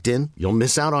on LinkedIn, you'll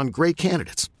miss out on great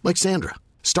candidates like Sandra.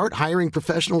 Start hiring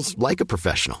professionals like a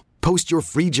professional. Post your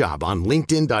free job on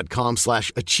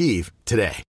linkedin.com/achieve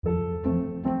today.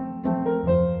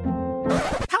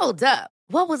 Hold up.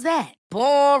 What was that?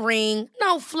 Boring.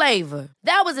 No flavor.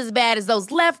 That was as bad as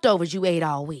those leftovers you ate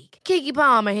all week. Keke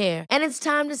Palmer here, and it's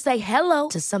time to say hello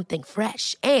to something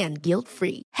fresh and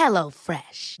guilt-free. Hello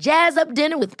Fresh. Jazz up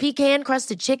dinner with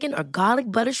pecan-crusted chicken or garlic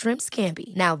butter shrimp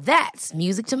scampi. Now that's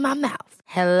music to my mouth.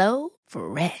 Hello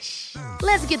Fresh.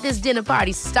 Let's get this dinner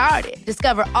party started.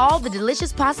 Discover all the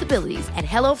delicious possibilities at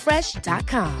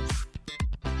hellofresh.com.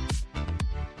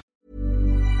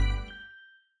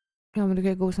 Ja, men du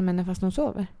kan gosa med henne fast hon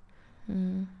sover.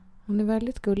 Hon är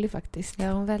väldigt gullig faktiskt.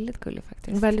 Ja, hon är väldigt gullig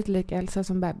faktiskt. Väldigt lik Elsa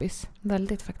som bebis.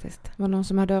 Väldigt faktiskt. Det var någon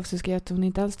som hade av sig och skrev att hon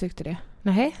inte alls tyckte det.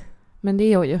 Nej. Men det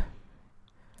är jag ju.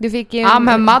 Du fick ju en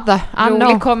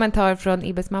rolig kommentar från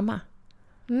Ibbes mamma.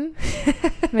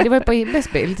 Men det var ju på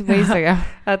Ibbes bild på Instagram.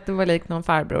 Att det var lik någon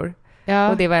farbror. Ja.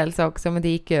 Och det var Elsa också, men det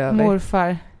gick ju över.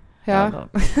 Morfar. Ja.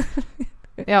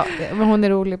 Ja, men hon är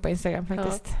rolig på Instagram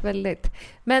faktiskt. Ja, väldigt.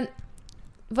 Men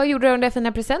vad gjorde du om den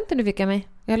fina presenten du fick av mig?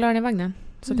 Jag la den i vagnen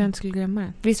så att jag inte skulle glömma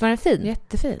den. Visst var den fin?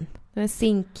 Jättefin. Den är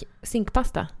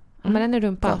zinkpasta. Ja, men den är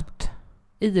rumpan. Gott.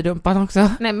 I rumpan också.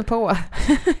 Nej, men på.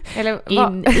 Eller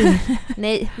In i.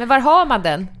 Nej, men var har man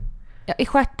den? Ja, i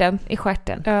stjärten. I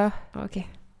stjärten. Ja. Okej.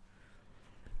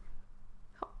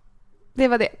 Det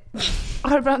var det.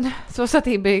 Har det bra nu? Så satt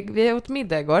vi åt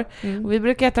middag igår. Och vi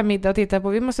brukar äta middag och titta på.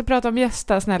 Vi måste prata om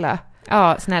Gösta, snälla.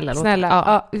 Ja, snälla.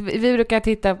 Ja, vi brukar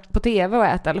titta på tv och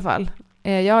äta i alla fall.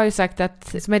 Jag har ju sagt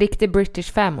att... Som en riktig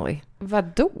British family.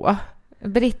 Vadå?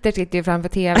 Britter sitter ju framför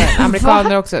tv.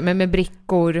 Amerikaner också, men med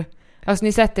brickor. Alltså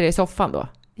ni sätter er i soffan då?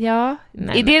 Ja.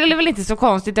 Nej, det är väl inte så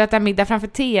konstigt att äta middag framför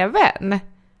tvn?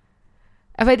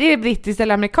 För det är brittiskt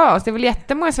eller amerikanskt. Det är väl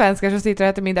jättemånga svenskar som sitter och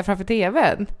äter middag framför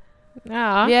tvn.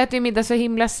 Ja. Vi äter ju middag så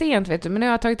himla sent, vet du. Men nu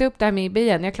har jag tagit upp det här med IB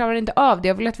igen. Jag klarar inte av det.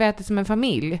 Jag vill att vi äter som en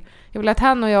familj. Jag vill att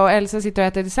han och jag och Elsa sitter och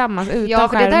äter tillsammans utan skärmar. Ja,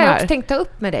 för det där har jag också tänkt ta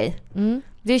upp med dig. Mm.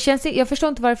 Det känns, jag förstår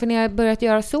inte varför ni har börjat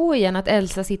göra så igen. Att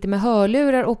Elsa sitter med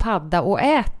hörlurar och padda och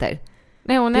äter.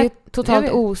 Nej, hon det är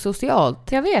totalt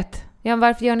osocialt. Jag vet. Ja,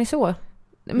 varför gör ni så?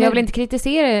 Men jag vill inte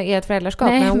kritisera ert föräldraskap.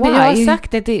 Nej, men jag har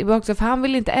sagt det till också. För han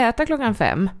vill inte äta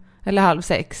 5:00. Eller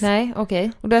 5:30. Nej,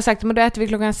 okej. Och då har jag sagt, men då äter vi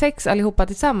 6:00 allihopa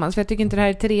tillsammans. För jag tycker inte det här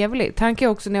är trevligt. Han kan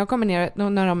ju också, när jag kommer ner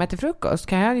när de äter frukost,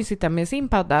 kan han ju sitta med sin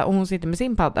padda och hon sitter med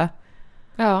sin padda.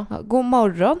 Ja. God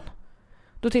morgon.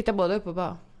 Då tittar båda upp och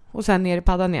bara. Och sen ner i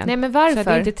paddan igen. Nej, men varför? Så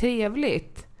det är inte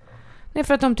trevligt. Nej,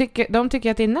 för att de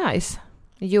tycker att det är nice.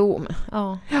 Jo,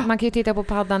 ja. Man kan ju titta på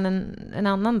paddan en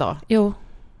annan dag. Jo.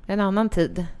 En annan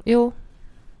tid. Jo.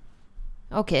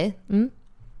 Okej. Mm.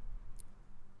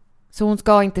 Så hon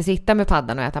ska inte sitta med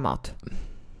paddan och äta mat?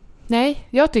 Nej,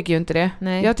 jag tycker ju inte det.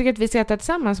 Nej. Jag tycker att vi ska äta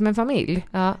tillsammans som en familj.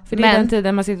 Ja, för det är den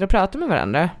tiden man sitter och pratar med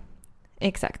varandra.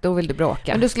 Exakt, då vill du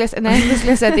bråka. Men då skulle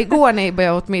jag säga att igår när jag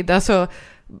började åt middag så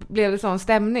blev det sån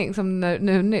stämning som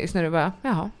nu nyss när du bara,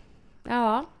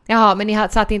 Jaha, men ni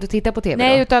satt inte och tittade på tv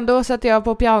Nej, då? utan då satt jag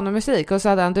på pianomusik och så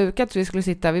hade han dukat så vi skulle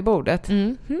sitta vid bordet.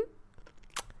 Mm.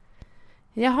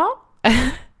 Jaha.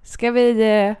 Ska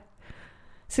vi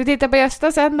titta på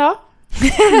Gösta sen då?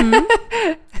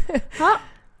 Ja.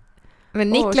 Men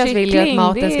Niklas vill ju att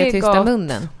maten ska tysta gott.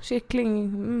 Munnen.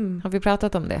 Kyckling. Har vi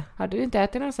pratat om det? Har du inte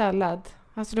ätit någon sallad?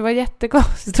 Alltså det var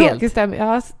jättekonstigt. Tråkigt.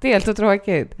 Ja, stelt och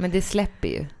tråkigt. Men det släpper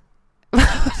ju.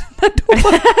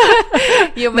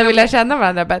 Jo, men vill jag känna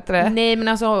varandra bättre? Nej, men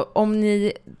alltså om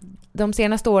ni de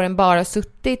senaste åren bara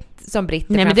suttit som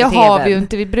britter. Nej, men det har vi ju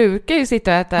inte. Vi brukar ju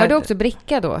sitta och äta. Har du också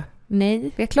bricka då?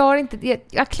 Nej. Jag klarar inte.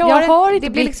 Jag har inte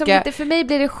det blir liksom lite, för mig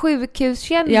blir det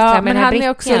sjukhuskänsla. Ja, men han är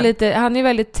också han är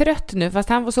väldigt trött nu. Fast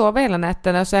han får sova hela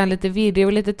nätterna så är han lite virrig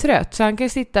och lite trött. Så han kan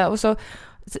sitta och så.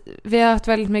 Vi har haft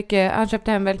väldigt mycket. Han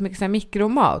köpte hem väldigt mycket sån här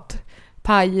mikromat.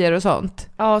 Pajer och sånt.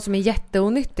 Ja, som är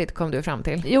jätteonyttigt kom du fram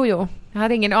till. Jo. Jag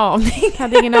hade ingen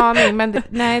aning. Men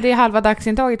nej, det är halva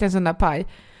dagsintaget en sån där paj.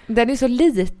 Den är så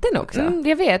liten också.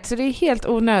 Jag vet, så det är helt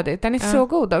onödigt. Den är så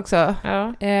god också.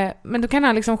 Ja. Men då kan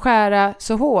han liksom skära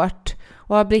så hårt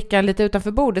och ha brickan lite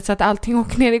utanför bordet så att allting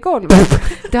åker ner i golvet.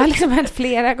 Det har liksom hänt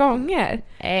flera gånger.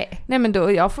 Nej, men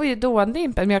då, jag får ju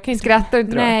dåndimpen, men jag kan inte skratta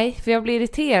inte då. Nej, för jag blir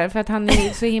irriterad för att han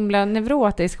är så himla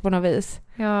neurotisk på något vis.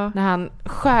 Ja. När han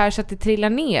skär så att det trillar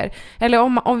ner. Eller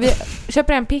om vi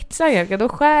köper en pizza, Jörgen, då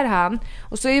skär han.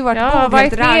 Och så är ju jag har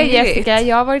varit med, Jessica.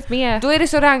 Jag har varit med. Då är det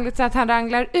så rangligt så att han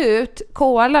ranglar ut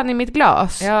kolan i mitt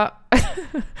glas. Ja.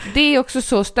 Det är också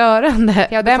så störande.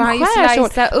 Ja, vem skär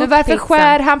så? Men varför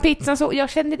skär han pizzan så? Jag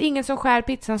känner ingen som skär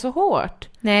pizzan så hårt.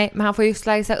 Nej, men han får ju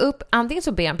slicea upp. Antingen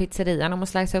så ber han pizzerian om att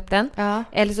slicea upp den. Ja.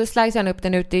 Eller så slicear han upp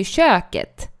den ute i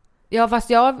köket. Ja, fast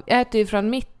jag äter ju från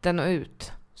mitten och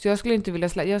ut. Så jag skulle inte vilja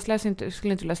skulle inte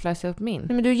vilja slicea upp min.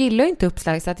 Nej, men du gillar ju inte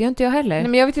uppsliceat. Det gör inte jag heller. Nej,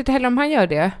 men jag vet inte heller om han gör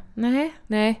det.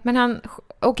 Nej. Men han...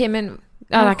 Okej, men...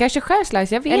 Ja, han kanske skär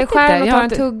slice, jag vet eller inte. Eller skär och tar en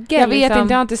tugga. Jag vet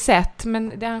inte, jag har inte sett.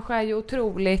 Men han skär ju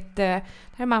otroligt... Det här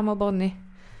är mamma och Bonnie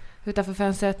utanför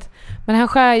fönstret. Men han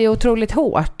skär ju otroligt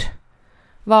hårt.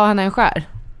 Vad han än skär.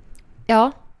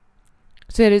 Ja.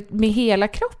 Så är det med hela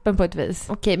kroppen på ett vis.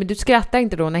 Okej, men du skrattar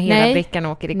inte då när hela brickan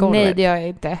åker i golvet? Nej, det gör jag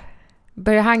inte.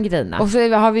 Börjar han grina? Och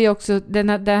så har vi också den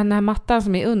här mattan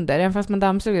som är under. Även fast man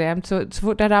dammsuger jämt så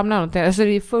fort det ramlar någonting så är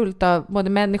det ju fullt av både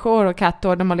människor och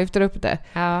katter när man lyfter upp det.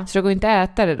 Ja. Så det går inte att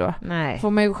äta det då. Nej.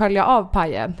 Får man ju skölja av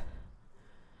pajen.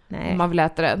 Nej. Om man vill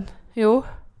äta den. Jo.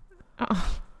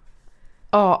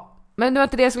 Ja. Men det var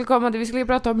inte det jag skulle komma till. Vi skulle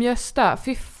prata om Gösta.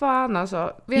 Fy fan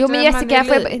alltså. Jo, men Jessica,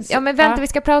 men vänta, vi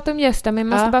ska prata om Gösta, men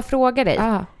jag måste bara fråga dig.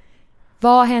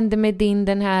 Vad hände med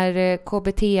den här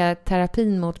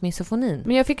KBT-terapin mot misofonin?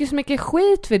 Men jag fick ju så mycket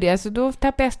skit för det, så då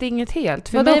tappade jag inget helt.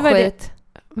 För vadå skit?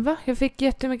 Va? Jag fick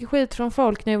jättemycket skit från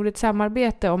folk när jag gjorde ett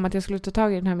samarbete om att jag skulle ta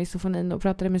tag i den här misofonin och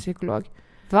pratade med psykolog.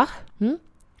 Va?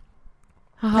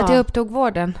 Att jag upptog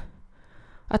vården.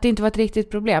 Att det inte var ett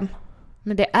riktigt problem.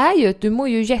 Men det är ju, du mår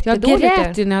ju jättedåligt. Jag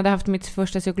grät ju när jag hade haft mitt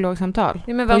första psykologsamtal.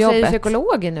 Ja, men vad säger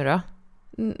psykologen nu då?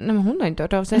 Nej, men hon har inte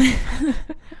hört av sig.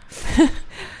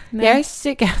 Nej.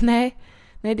 Jessica, nej.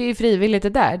 Nej, det är ju frivilligt det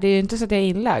där. Det är ju inte så att jag är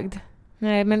inlagd.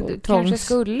 Nej, men du kanske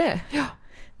skulle. Ja.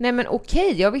 Nej, men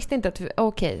okej. Jag visste inte att...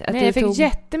 Okej. Nej, jag fick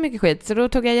jättemycket skit. Så då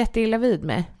tog jag jätteilla vid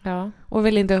mig. Ja. Och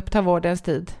vill inte uppta vårdens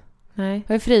tid. Nej.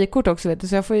 Jag har frikort också, vet du.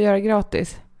 Så jag får göra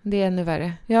gratis. Det är ännu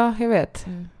värre. Ja, jag vet.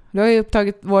 Du har ju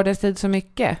upptagit vårdens tid så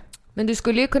mycket. Men du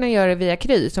skulle ju kunna göra det via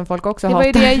Kry som folk också hatar.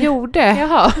 Det var ju det jag gjorde.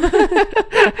 Jaha.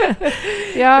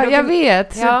 Ja, jag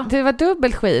vet. Ja. Det var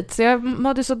dubbel skit. Så jag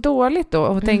mådde så dåligt då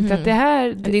och tänkte att det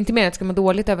här... Det är inte mer att ska må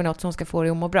dåligt över något som ska få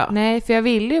dig att må bra. Nej, för jag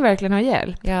ville ju verkligen ha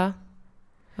hjälp. Ja.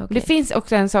 Okay. Det finns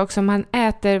också en sak som han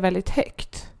äter väldigt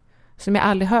högt. Som jag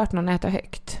aldrig hört någon äta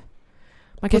högt.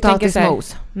 Man kan tänka sig...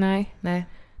 Potatismos?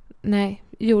 Nej,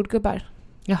 jordgubbar.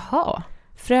 Jaha.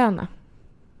 Fröna.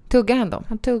 Tuggar han dem?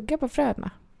 Han tuggar på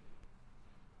fröna.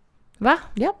 Va?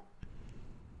 Ja.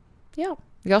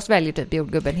 Jag sväljer typ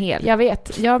jordgubben helt. Jag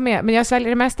vet, jag med. Men jag sväljer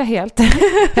det mesta helt.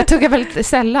 Jag tuggar väldigt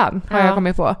sällan, har jag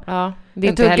kommit på. Ja, det är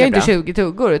jag inte tuggar inte bra. 20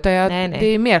 tuggor, utan nej. det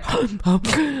är mer...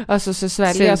 Alltså så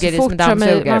sväljer jag så fort som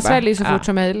möjligt. Man sväljer så fort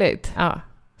som möjligt. Ja.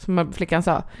 Som flickan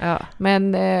sa. Ja.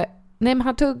 Men, men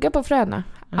han tuggar på fröna.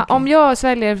 Okay. Om jag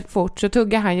sväljer fort så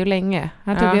tuggar han ju länge.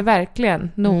 Han tuggar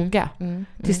verkligen noga.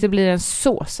 Tills det blir en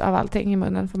sås av allting i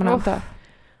munnen, får man anta.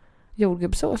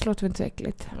 Jordgubbssås låter inte så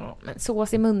äckligt. Ja, men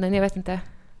sås i munnen, jag vet inte.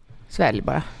 Svälj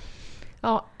bara.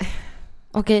 Ja.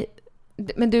 Okej.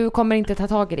 Men du kommer inte ta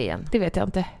tag i det igen? Det vet jag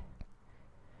inte.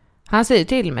 Han säger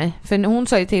till mig. För hon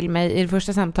sa ju till mig i det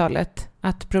första samtalet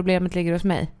att problemet ligger hos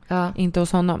mig. Ja. Inte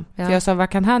hos honom. Ja. För jag sa, vad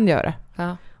kan han göra?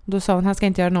 Ja. Och då sa hon, han ska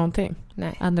inte göra någonting.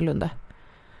 Nej. Annorlunda.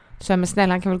 Så men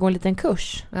snälla, han kan väl gå en liten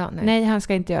kurs? Ja, nej, han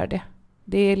ska inte göra det.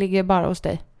 Det ligger bara hos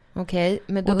dig. Okej.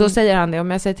 Men och då säger han det,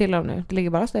 om jag säger till honom nu. Det ligger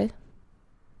bara hos dig.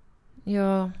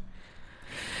 Ja.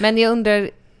 Men jag undrar,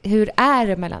 hur är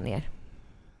det mellan er?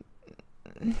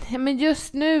 Ja, men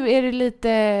just nu är det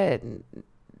lite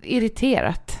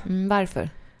irriterat. Varför?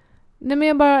 Nej, men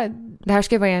jag bara... Det här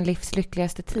ska vara en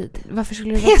livslyckligaste tid. Varför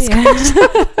skulle det vara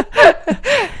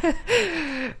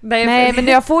det? Nej, men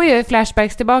jag får ju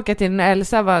flashbacks tillbaka till när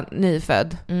Elsa var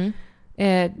nyfödd.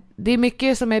 Det är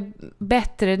mycket som är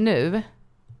bättre nu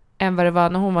än vad det var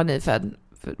när hon var nyfödd.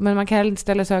 Men man kan inte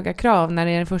ställa så höga krav när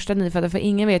det är den första nyfödda, för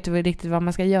ingen vet ju riktigt vad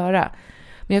man ska göra.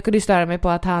 Men jag kunde ju störa mig på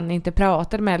att han inte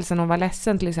pratade med Elsa när hon var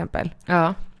ledsen till exempel.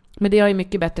 Ja. Men det är jag ju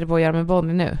mycket bättre på att göra med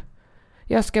Bonnie nu.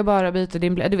 Jag ska bara byta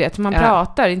din blöja. Du vet, man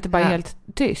pratar inte bara helt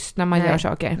tyst när man gör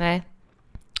saker. Nej.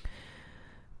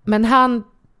 Men han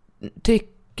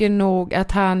tycker nog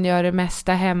att han gör det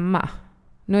mesta hemma.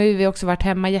 Nu har vi också varit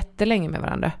hemma jättelänge med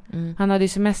varandra. Han hade ju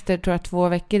semester, tror jag, 2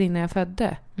 veckor innan jag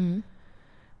födde.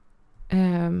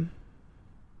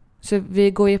 Så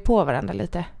vi går ju på varandra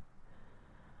lite.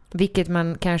 Vilket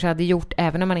man kanske hade gjort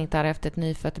även om man inte hade haft ett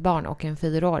nyfött barn och en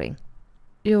 4-åring.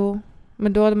 Jo,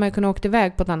 men då hade man ju kunnat åka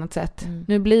iväg på ett annat sätt.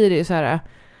 Nu blir det ju så här...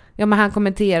 Ja, men han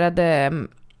kommenterade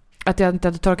att jag inte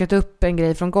hade torkat upp en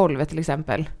grej från golvet till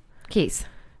exempel. Kiss.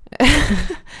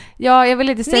 Ja, jag vill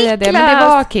inte säga det, men det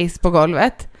var kiss på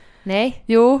golvet. Nej.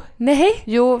 Jo. Nej.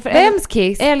 Jo, vems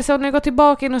kiss? Elsa, hon har gått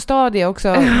tillbaka i någon stadie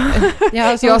också.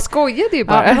 Jag skojade ju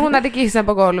bara. Ja, hon hade kissat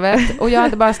på golvet och jag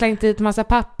hade bara slängt dit massa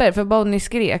papper för Bonnie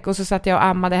skrek, och så satt jag och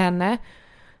ammade henne.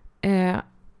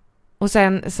 Och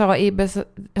sen sa Ibbe,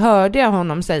 hörde jag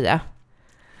honom säga,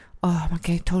 man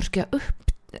kan ju torka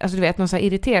upp. Alltså du vet, någon så här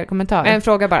irriterad kommentar. En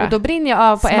fråga bara. Och då brinner jag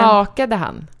av på Smakade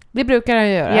han? Det brukar han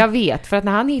göra. Jag vet, för att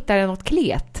när han hittar något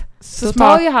klet så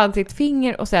tar ju han sitt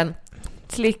finger och sen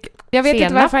slick. Jag vet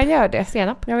inte varför han gör det.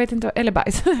 Senap. Jag vet inte, eller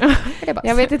bajs.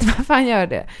 Jag vet inte varför han gör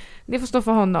det. Det får stå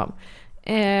för honom.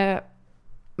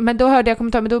 Men då hörde jag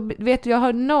kommentarer, men då vet du, jag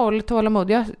har 0 tålamod.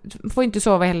 Jag får inte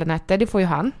sova hela natten, det får ju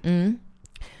han.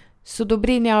 Så då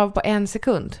brinner jag av på 1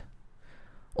 sekund.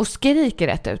 Och skriker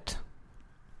rätt ut.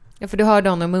 Ja, för du hörde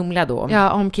honom mumla då.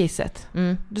 Ja, om kisset.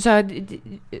 Du sa,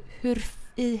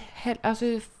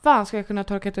 hur fan ska jag kunna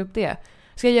torka upp det?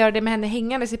 Ska jag göra det med henne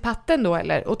hängandes i patten då,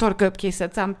 eller? Och torka upp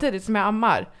kisset samtidigt som jag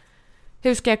ammar?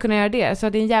 Hur ska jag kunna göra det? Så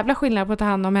det är en jävla skillnad på att ta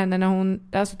hand om henne när hon...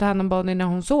 Alltså ta hand om Bonnie när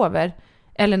hon sover.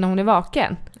 Eller när hon är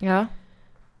vaken. Ja.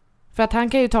 För att han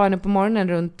kan ju ta henne på morgonen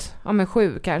runt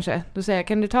 7 kanske. Då säger jag,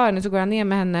 kan du ta henne, så går han ner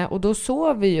med henne. Och då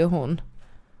sover ju hon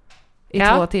i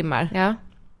 2 timmar. Ja.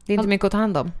 Det är inte mycket att ta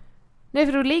hand om. Nej,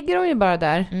 för då ligger hon ju bara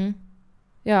där.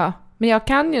 Ja. Men jag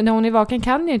kan ju, när hon är vaken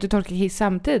kan jag inte torka kiss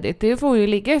samtidigt. Det får ju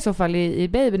ligga i så fall i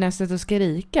babynästet och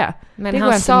skrika. Men det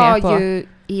han sa ju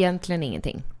egentligen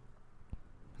ingenting.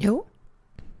 Jo.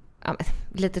 Ja, men,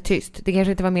 lite tyst. Det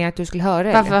kanske inte var mer att du skulle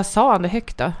höra. Varför vad sa han det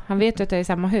högt då? Han vet ju att det är i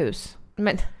samma hus.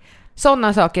 Men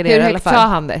sådana saker är det i alla fall. Hur högt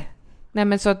sa han det? Nej,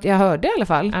 men så att jag hörde i alla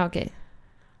fall. Ah, okej.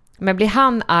 Men blir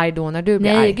han arg då när du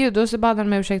blir arg? Nej, gud, då så bad han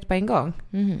om ursäkt på en gång.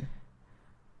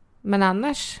 Men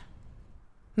annars...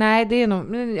 Nej, det är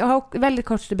nog... Jag har väldigt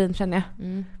kort stubin, känner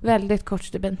jag. Väldigt kort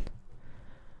stubin.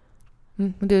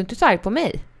 Men du är inte så arg på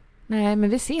mig? Nej, men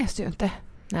vi ses ju inte.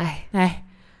 Nej.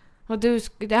 Och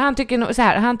han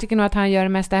tycker nog att han gör det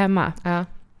mesta hemma. Ja.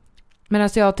 Men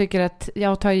alltså jag tycker att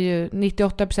jag tar ju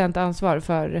 98% ansvar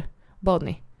för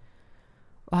Bonnie.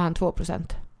 Och han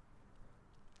 2%.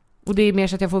 Och det är mer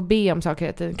så att jag får be om saker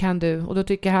hela tiden. Kan du? Och då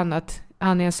tycker han att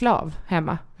han är en slav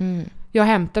hemma. Jag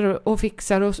hämtar och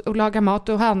fixar och lagar mat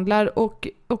och handlar och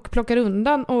plockar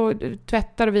undan och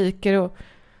tvättar och viker och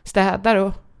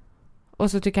städar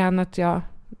och så tycker han att jag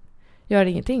gör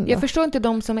ingenting. Jag förstår inte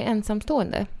de som är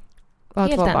ensamstående. Och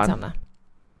helt ensamma.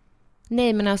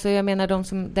 Nej, men alltså jag menar de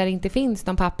som där det inte finns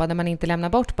någon pappa, där man inte lämnar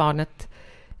bort barnet.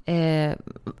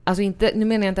 Alltså inte, nu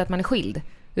menar jag inte att man är skild,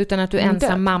 utan att du är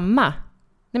ensam mamma.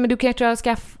 Nej, men du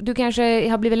kanske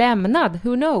har blivit lämnad.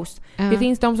 Who knows? Det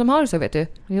finns de som har så, vet du.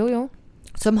 Jo.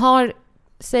 Som har,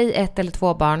 säg 1 eller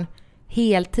 2 barn,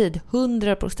 heltid,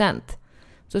 100%.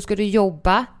 Så ska du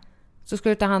jobba, så ska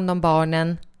du ta hand om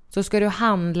barnen, så ska du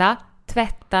handla,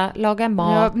 tvätta, laga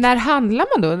mat. Ja, när handlar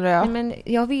man då, undrar jag? Nej, men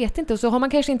jag vet inte. Och så har man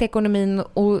kanske inte ekonomin,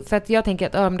 för att jag tänker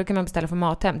att men då kan man beställa för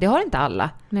Mathem. Det har inte alla.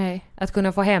 Nej. Att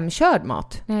kunna få hemkörd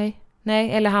mat.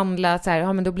 Nej, eller handla så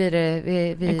här, men då blir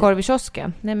det en korv i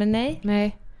kiosken. Nej, men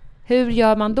nej. Hur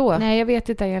gör man då? Nej, jag vet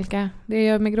inte, Angelica. Det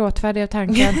gör mig gråtfärdig av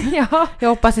tanken. Ja. Jag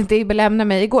hoppas inte Ibbe lämnar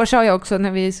mig. Igår sa jag också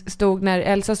när vi stod, när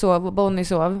Elsa sov och Bonnie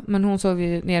sov, men hon sov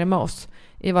ju nere med oss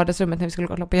i vardagsrummet när vi skulle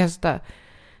kolla på Gösta.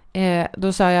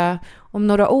 Då sa jag, om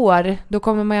några år då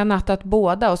kommer man ju ha nattat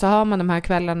båda och så har man de här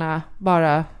kvällarna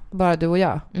bara du och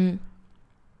jag.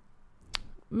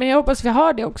 Men jag hoppas vi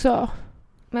har det också.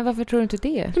 Men varför tror du inte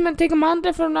det? Men tänk om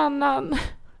andra från någon annan.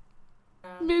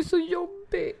 Det är så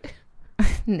jobbigt.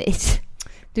 Nej,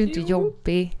 du är inte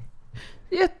jobbig.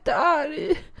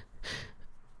 Jättearg.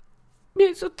 Jag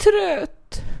är så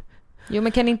trött. Jo,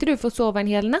 men kan inte du få sova en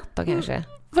hel natt då kanske?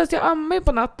 Fast jag ammar ju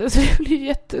på natten så det blir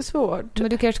jättesvårt. Men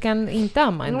du kanske kan inte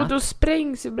amma en natt? Och då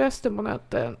sprängs ju brösten på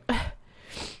natten.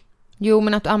 Jo,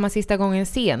 men att du ammar sista gången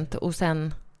sent och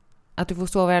sen att du får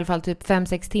sova i alla fall typ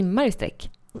 5-6 timmar i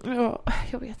sträck. Ja,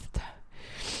 jag vet inte.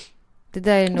 Det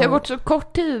där är nog... Det har gått så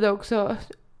kort tid också.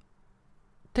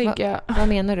 Tänker jag. Vad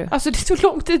menar du? Alltså det är så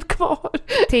lång tid kvar.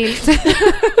 Tills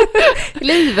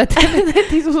livet.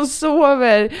 Det är som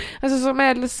sover. Alltså som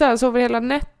Elsa sover hela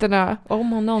nätterna.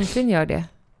 Om hon någonsin gör det.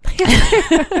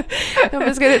 Ja,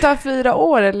 men ska det ta 4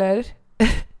 år eller?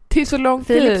 Det är så lång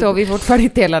tid. Filip sover fortfarande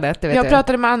inte hela nätter, vet jag du.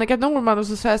 pratade med Annika Norman och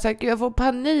så sa jag så här, jag får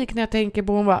panik när jag tänker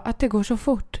på hon bara, att det går så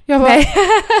fort. Jag bara,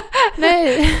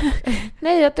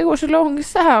 nej, att det går så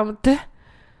långsamt.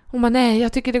 Hon bara, nej,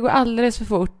 jag tycker det går alldeles för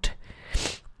fort.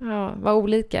 Ja, vad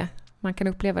olika man kan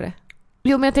uppleva det.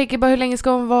 Jo, men jag tänker bara, hur länge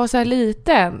ska hon vara så här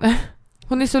liten?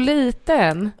 Hon är så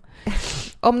liten.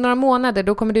 Om några månader,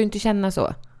 då kommer du inte känna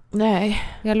så. Nej.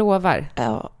 Jag lovar.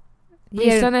 Ja.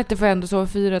 Vissa nätter får jag ändå sova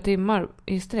 4 timmar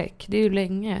i sträck. Det är ju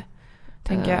länge,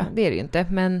 tänker jag. Det är det ju inte,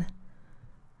 men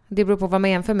det beror på vad man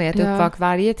jämför med. Ett uppvak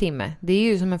varje timme. Det är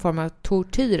ju som en form av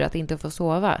tortyr att inte få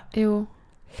sova. Jo.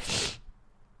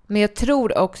 Men jag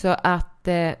tror också att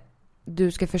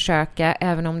du ska försöka,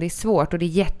 även om det är svårt och det är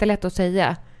jättelätt att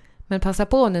säga, men passa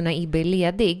på nu när Ibbe är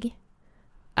ledig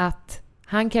att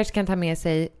han kanske kan ta med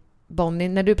sig Bonnie,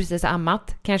 när du precis har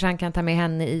ammat, kanske han kan ta med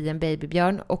henne i en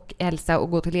babybjörn och Elsa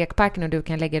och gå till lekparken och du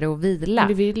kan lägga dig och vila. Men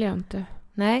det vill jag inte.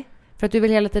 Nej, för att du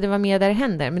vill hela tiden vara med där det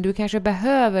händer, men du kanske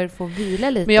behöver få vila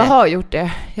lite. Men jag har gjort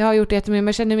det. Jag har gjort det jättemycket, men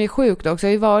jag känner mig sjuk också. Jag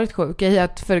har ju varit sjuk i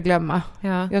att förglömma.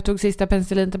 Ja. Jag tog sista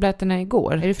penicillintabletterna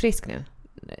igår. Är du frisk nu?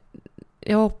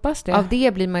 Jag hoppas det. Av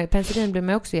det blir man, penicillin blir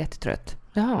man också jättetrött.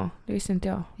 Jaha, det visste inte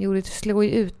jag. Jo, det slår ju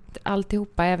ut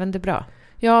alltihopa, även det bra.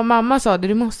 Ja, mamma sa det.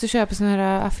 Du måste köpa sån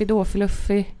här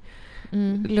Afidofluffig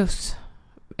luss.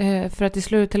 För att det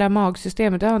slår ut hela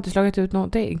magsystemet. Jag har inte slagit ut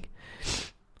någonting.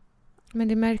 Men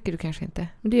det märker du kanske inte.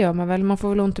 Det gör man väl. Man får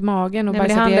väl ont i magen och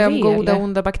bajsa diarré. Det handlar om goda och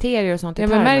onda bakterier och sånt i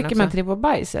tarmen. Men märker också. man inte det på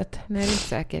bajset? Nej, det är inte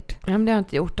säkert. Ja, men det har jag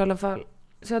inte gjort i alla fall.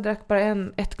 Så jag drack bara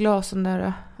ett glas sån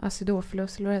där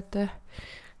acidofilus eller vad det heter.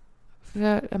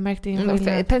 För jag märkte ingen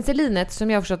skillnad. Penicillinet, som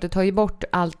jag har förstått, det tar ju bort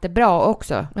allt det bra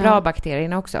också. Bra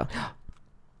bakterierna också.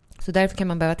 Så därför kan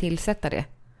man behöva tillsätta det.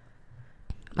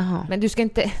 Aha. Men du ska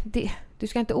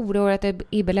inte oroa dig att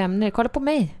Ibbe lämnar. Kolla på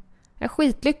mig. Jag är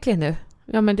skitlycklig nu.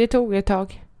 Ja, men det tog ett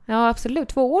tag. Ja, absolut.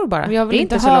 2 år bara. Jag vill det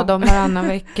är inte ha dem varannan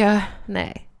vecka.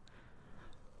 Nej.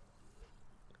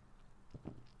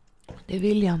 Det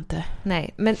vill jag inte.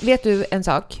 Nej, men vet du en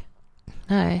sak?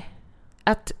 Nej.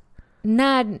 Att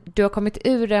när du har kommit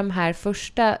ur den här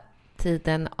första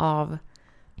tiden av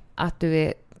att du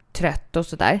är trött och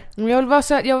sådär. Jag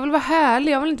vill vara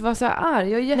härlig, jag vill inte vara så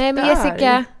arg. Jag är jättearg. Nej, men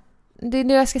Jessica, det är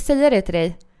nu jag ska säga det till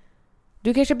dig.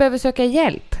 Du kanske behöver söka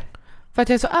hjälp. För att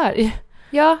jag är så arg?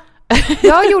 Ja,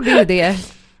 jag gjorde ju det.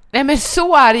 Nej, men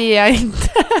så arg är jag inte.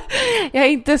 Jag är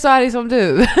inte så arg som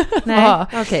du. Nej,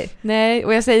 okej. Nej,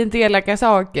 och jag säger inte elaka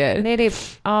saker. Nej, det är...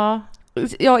 Ja.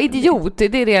 Ja, idiot, det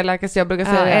är det elakaste jag brukar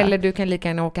säga. Eller du kan lika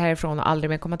gärna åka härifrån och aldrig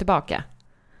mer komma tillbaka.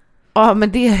 Ja,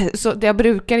 men jag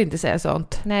brukar inte säga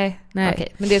sånt. Nej. Nej.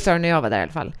 Okej. Men det sa du när jag var där i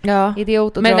alla fall. Ja.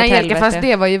 Idiot och men dra åt helvete. fast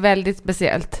det var ju väldigt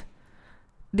speciellt.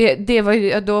 Det var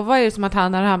ju, då var det som att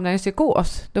han hade hamnat i en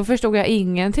psykos. Då förstod jag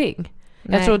ingenting.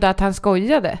 Nej. Jag trodde att han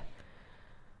skojade.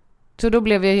 Så då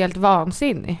blev jag helt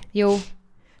vansinnig. Jo,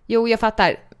 jag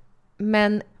fattar.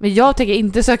 Men jag tänker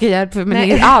inte söka hjälp för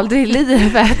mig aldrig i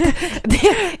livet.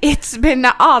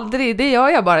 Det gör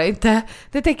jag bara inte.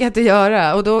 Det tänker jag inte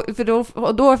göra. Och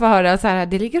då får jag höra så här,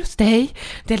 det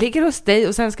ligger hos dig.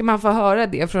 Och sen ska man få höra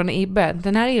det från Ibbe.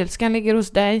 Den här ilskan ligger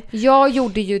hos dig. jag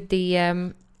gjorde ju det.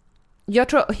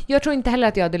 Jag tror inte heller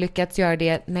att jag hade lyckats göra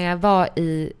det när jag var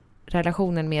i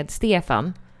relationen med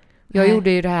Stefan. Jag gjorde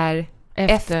ju det här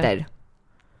efter.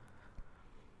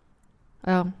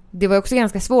 Ja. Det var också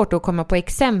ganska svårt att komma på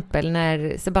exempel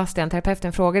när Sebastian,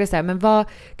 terapeuten, frågade så här, men kan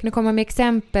du komma med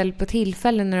exempel på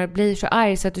tillfällen när du blir så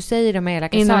arg så att du säger de här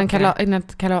elaka sakerna? Innan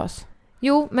ett kalas.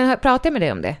 Jo, men pratade jag med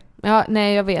dig om det? Ja,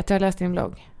 nej, jag vet. Jag har läst din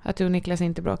blogg. Att du och Niklas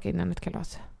inte bråkar innan ett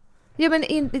kalas. Ja,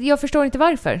 men jag förstår inte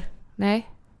varför. Nej.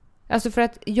 Alltså för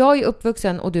att jag är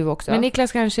uppvuxen och du också. Men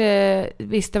Niklas kanske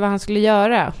visste vad han skulle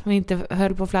göra och inte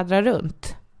höll på att fladdra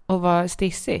runt och var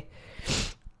stissig.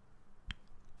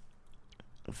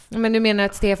 Men du menar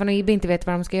att Stefan och Ibbe inte vet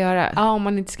vad de ska göra? Ja, om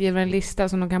man inte skriver en lista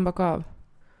som de kan baka av.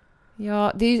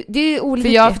 Ja, det är ju olika.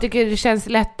 För jag tycker det känns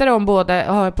lättare om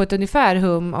båda har på ett ungefär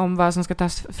hum om vad som ska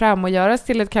tas fram och göras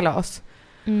till ett kalas.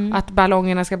 Mm. Att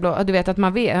ballongerna ska blå. Du vet att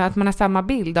man har samma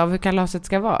bild av hur kalaset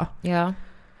ska vara. Ja.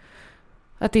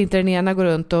 Att inte den ena går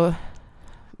runt och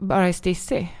bara är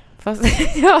stissig. Fast,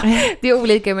 ja, det är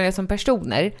olika med det som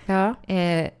personer. Ja.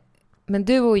 Men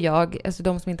du och jag, alltså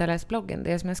de som inte har läst bloggen,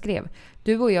 det som jag skrev.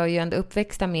 Du och jag är ju ändå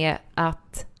uppväxta med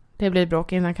att det blir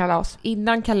bråk innan kalas.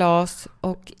 Innan kalas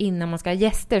och innan man ska ha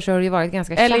gäster så har det ju varit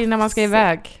ganska Eller innan man ska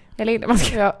iväg. Eller innan man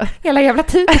ska... Hela jävla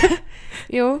tiden.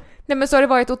 Jo. Nej, men så har det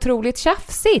varit otroligt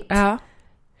tjafsigt. Ja.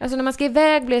 Alltså när man ska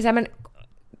iväg blir det så här, men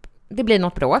det blir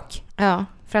något bråk. Ja.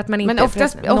 För att man inte... Men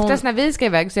oftast när vi ska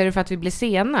iväg så är det för att vi blir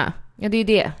sena. Ja, det är ju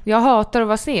det. Jag hatar att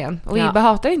vara sen. Och Ibbe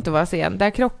hatar inte att vara sen. Där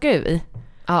krockar ju vi.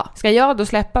 Ja. Ska jag då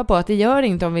släppa på att det gör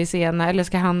inte om vi är sena? Eller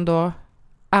ska han då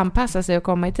anpassa sig och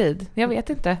komma i tid? Jag vet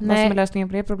inte vad som är lösningen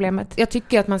på det problemet. Jag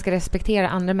tycker att man ska respektera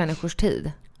andra människors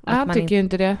tid. Han tycker ju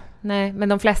inte det. Nej, men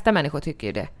de flesta människor tycker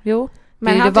ju det. Jo.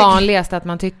 Men det är det vanligaste att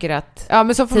man tycker att... Ja,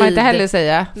 men så får man inte heller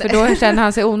säga. För då känner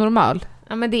han sig onormal.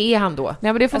 Ja, men det är han då.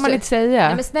 Nej, men det får man inte säga.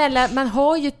 Nej, men snälla, man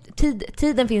har ju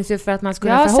tiden finns ju för att man ska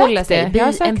kunna förhålla sig.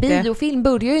 En biofilm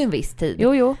börjar ju en viss tid.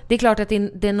 Jo. Det är klart att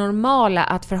det är normala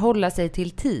att förhålla sig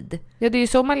till tid. Ja, det är ju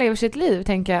så man lever sitt liv,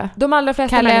 tänker jag. De allra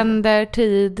flesta kalender,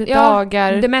 tid,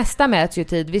 dagar. Det mesta mäts ju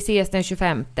tid. Vi ses den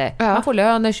 25. Ja. Man får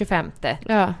lön den 25.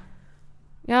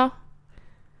 Ja.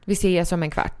 Vi ses om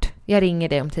en kvart. Jag ringer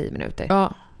dig om 10 minuter.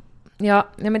 Ja,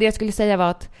 men det jag skulle säga var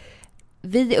att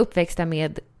vi är uppväxta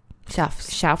med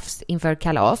tjafs inför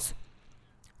kalas.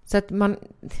 Så att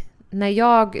när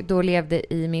jag då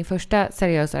levde i min första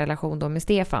seriösa relation då med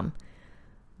Stefan,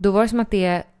 då var det som att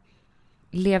det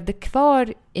levde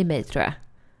kvar i mig, tror jag.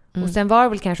 Och sen var det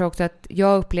väl kanske också att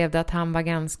jag upplevde att han var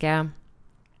ganska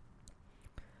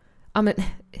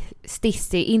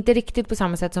stissig. Inte riktigt på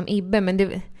samma sätt som Ibbe,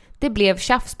 men det blev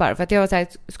tjafs bara. För att jag var så här,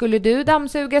 skulle du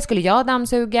dammsuga? Skulle jag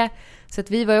dammsuga? Så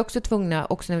att vi var ju också tvungna,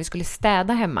 också när vi skulle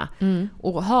städa hemma,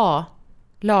 och ha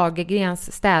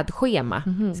Lagergrens städschema,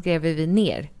 skrev vi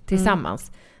ner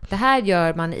tillsammans. Det här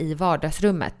gör man i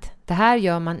vardagsrummet. Det här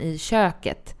gör man i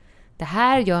köket. Det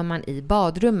här gör man i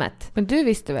badrummet. Men du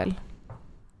visste väl?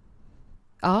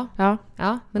 Ja,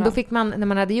 men då fick man, när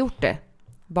man hade gjort det,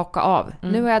 bocka av.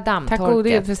 Nu har jag dammtorkat. Tack gode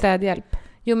Gud för städhjälp.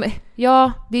 Jo, men,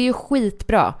 det är ju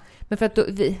skitbra. Men för att då,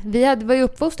 vi var ju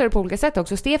uppfostrade på olika sätt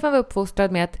också. Stefan var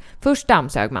uppfostrad med att först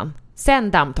dammsög man,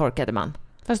 sen dammtorkade man.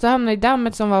 Fast då hamnade i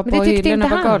dammet som var på hyllorna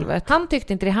på golvet. Han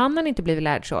tyckte inte det. Han hade inte blivit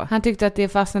lärd så. Han tyckte att det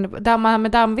fastnade. Dammade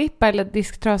med dammvippa eller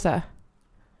disktrasa?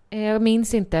 Jag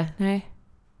minns inte. Nej.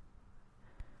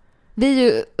 Vi är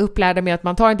ju upplärda med att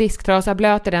man tar en disktrasa,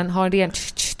 blöter den, har en ren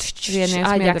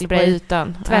reningsmedel på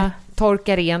ytan.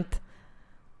 Torkar rent,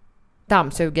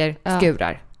 dammsuger,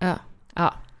 skurar.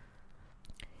 Ja.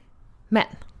 Men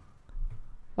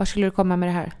var skulle du komma med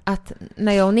det här? Att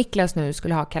när jag och Niklas nu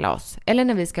skulle ha kalas, eller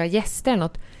när vi ska ha gäster eller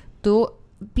något, då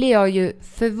blir jag ju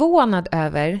förvånad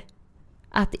över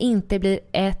att det inte blir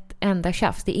ett enda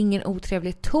tjafs. Det är ingen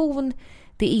otrevlig ton,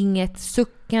 det är inget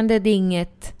suckande, det är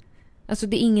inget... Alltså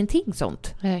det är ingenting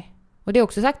sånt. Nej. Och det är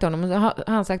också sagt till honom.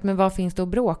 Han sagt, men vad finns det att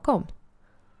bråka om?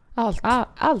 Allt.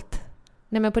 Allt.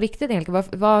 Nej men på riktigt egentligen.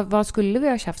 Vad skulle vi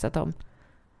ha tjafsat om?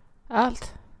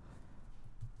 Allt.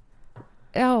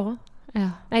 Ja.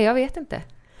 Nej, jag vet inte.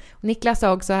 Och Niklas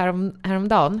sa också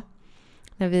häromdagen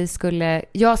när vi skulle...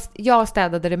 Jag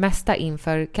städade det mesta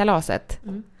inför kalaset.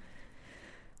 Mm.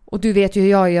 Och du vet ju hur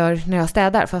jag gör när jag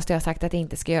städar, fast jag har sagt att jag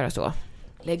inte ska göra så.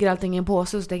 Lägger allting i en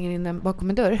påse och stänger in den bakom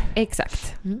en dörr.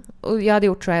 Exakt. Mm. Och jag hade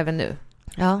gjort så även nu.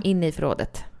 Ja. Inne i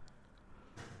förrådet.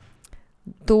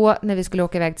 Då när vi skulle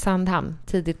åka iväg till Sandhamn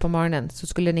tidigt på morgonen så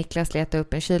skulle Niklas leta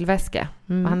upp en kylväska.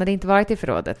 Och han hade inte varit i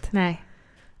förrådet. Nej.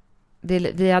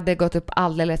 Vi hade gått upp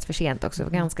alldeles för sent också.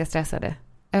 Var ganska stressade.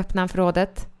 Öppnade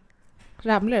förrådet.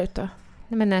 Ramlar ut då?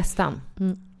 Nej, men nästan.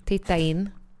 Titta in.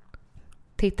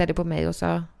 Tittade på mig och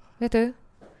sa, vet du?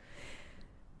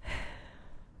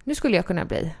 Nu skulle jag kunna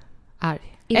bli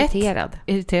arg. Irriterad. 1,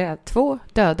 irriterad. 2,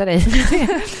 döda dig.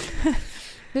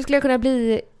 Nu skulle jag kunna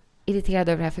bli irriterad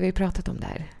över det här, för vi har pratat om det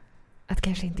här. Att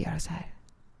kanske inte göra så här.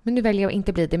 Men nu väljer jag att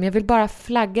inte bli det. Men jag vill bara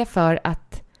flagga för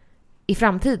att i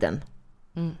framtiden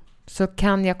så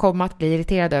kan jag komma att bli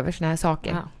irriterad över såna här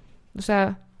saker. Ja. Då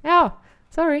sa jag,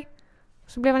 sorry.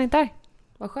 Så blev han inte arg.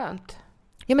 Vad skönt.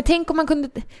 Ja, men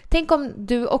tänk om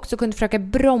du också kunde försöka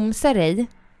bromsa dig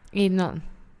innan.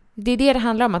 Det är det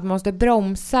handlar om, att man måste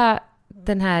bromsa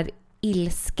den här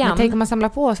ilskan. Men tänk om man samlar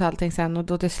på sig allting sen och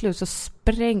då till slut så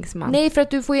sprängs man. Nej, för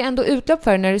att du får ju ändå utlopp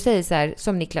för när du säger så här,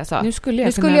 som Niklas sa. Nu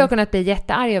skulle jag kunnat bli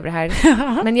jättearg över det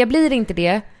här. Men jag blir inte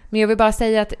det. Men jag vill bara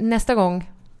säga att nästa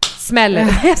gång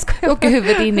smäller jag åker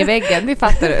huvudet in i väggen. Det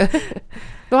fattar du.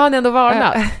 Då har han ändå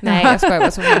varnat. Nej, jag skojar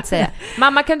bara, så får jag inte säga.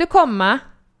 Mamma, kan du komma?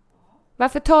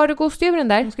 Varför tar du gosedjuren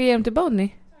där? Jag ska ge dem till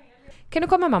Bonnie. Kan du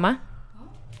komma, mamma?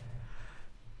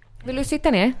 Vill du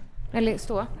sitta ner? Eller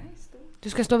stå? Du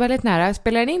ska stå väldigt nära.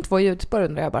 Spelar den in 2 ljudspår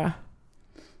undrar jag bara?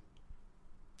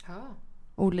 Ja.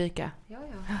 Olika. Ja.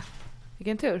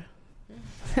 Vilken tur.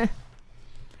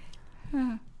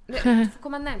 Du får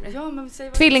komma närmare. Ja, men vi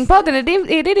säger Tvillingpodden,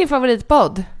 är det din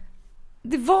favoritpodd?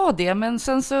 Det var det, men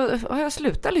sen så har jag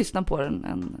slutat lyssna på den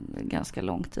en ganska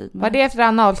lång tid. Men... Var det efter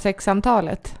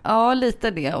analsex-samtalet? Ja,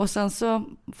 lite det. Och sen så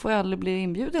får jag aldrig bli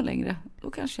inbjuden längre.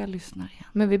 Då kanske jag lyssnar igen.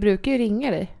 Men vi brukar ju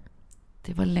ringa dig.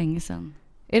 Det var länge sedan.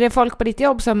 Är det folk på ditt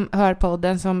jobb som hör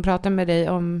podden som pratar med dig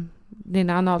om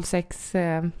dina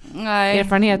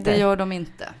analsex-erfarenheter? Nej, det gör de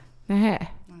inte.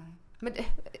 Nej. Men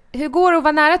hur går det att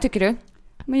vara nära, tycker du?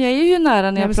 Men jag är ju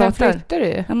nära när jag pratar. Sen flyttar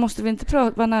du. Men måste vi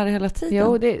inte vara nära hela tiden?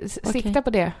 Jo, sikta på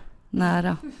det.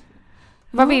 Nära.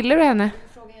 Vad ville du henne?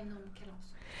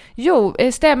 Jo,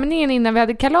 stämningen innan vi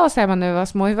hade kalas hemma när vi var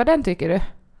små, hur var den, tycker du?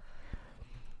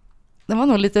 Den var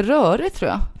nog lite rörig,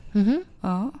 tror jag. Mhm.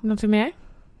 Ja. Något mer?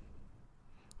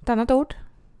 Ett annat ord?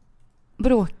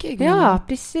 Bråkig. Ja,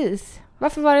 precis.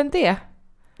 Varför var den det?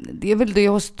 Det är väl det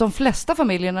hos de flesta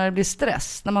familjer när det blir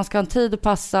stress. När man ska ha en tid att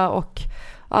passa och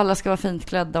alla ska vara fint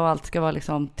klädda och allt ska vara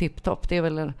liksom tipptopp. Det är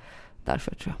väl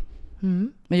därför, tror jag.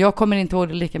 Mm. Men jag kommer inte ihåg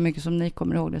det lika mycket som ni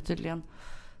kommer ihåg det tydligen.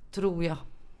 Tror jag.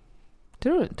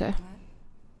 Tror du inte? Nej.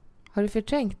 Har du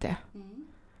förträngt det?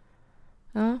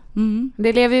 Ja.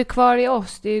 Det lever ju kvar i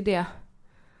oss, det är ju det.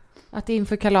 Att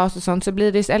inför kalas och sånt så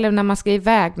blir det, eller när man ska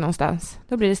iväg någonstans,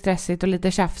 då blir det stressigt och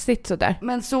lite tjafsigt sådär.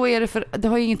 Men så är det det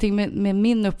har ju ingenting med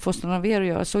min uppfostran av er att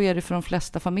göra. Så är det för de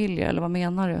flesta familjer, eller vad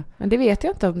menar du? Men det vet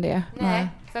jag inte om det. Nej,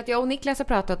 för att jag och Niklas har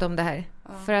pratat om det här. Ja.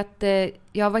 För att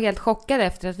jag var helt chockad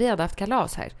efter att vi hade haft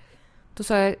kalas här. Då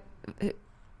sa jag,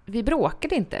 vi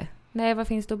bråkade inte. Nej, vad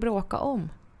finns det att bråka om?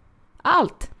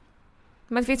 Allt.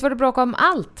 Men det finns vad att bråka om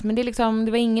allt. Men det är liksom,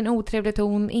 det var ingen otrevlig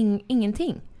ton,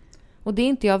 ingenting. Och det är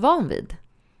inte jag van vid.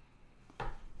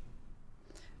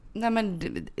 Nej, men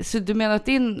så du menar att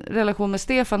din relation med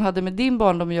Stefan hade med din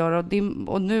barndom att göra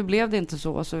och nu blev det inte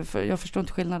så jag förstår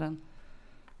inte skillnaden.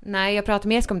 Nej, jag pratar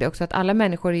med om det också, att alla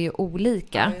människor är ju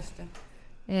olika. Ja, just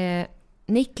det.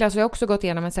 Niklas har också gått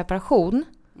igenom en separation.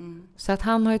 Så att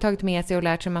han har ju tagit med sig och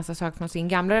lärt sig en massa saker från sin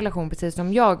gamla relation, precis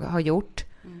som jag har gjort.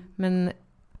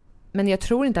 Men jag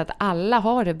tror inte att alla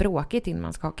har det bråkigt innan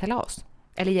man ska ha kalas.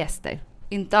 Eller gäster.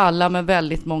 Inte alla, men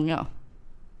väldigt många.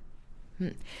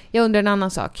 Jag undrar en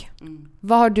annan sak.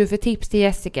 Vad har du för tips till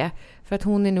Jessica? För att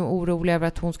hon är nog orolig över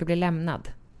att hon ska bli lämnad.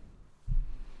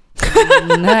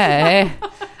 Nej,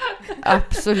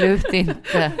 absolut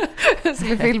inte. Jag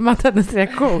skulle filma hennes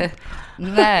reaktion.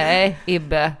 Nej,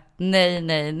 Ibbe.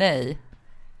 Nej.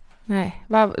 Nej,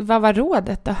 vad var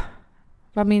rådet då?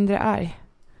 Var mindre arg.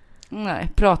 Nej,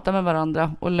 prata med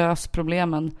varandra och lös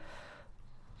problemen.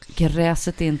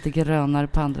 Gräset är inte grönare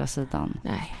på andra sidan.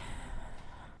 Nej.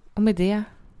 Och med det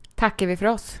tackar vi för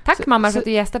oss. Tack mamma för att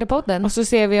du gästade podden. Och så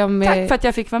ser vi om... Tack för att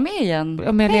jag fick vara med igen.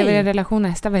 Om jag lever i en relation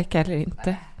nästa vecka eller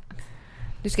inte.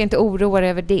 Du ska inte oroa dig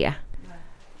över det.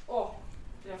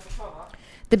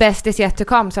 The best is yet to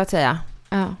come, så att säga.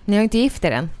 Ja. Ni har inte gift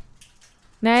er än.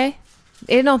 Nej.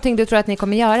 Är det någonting du tror att ni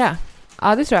kommer göra?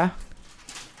 Ja, det tror jag.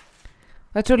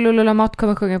 Jag tror Lulu Lamotte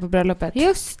kommer sjunga på bröllopet.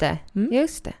 Just det,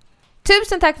 just det.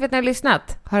 Tusen tack för att ni har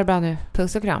lyssnat. Ha det bra nu.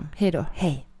 Puss och kram. Hej då.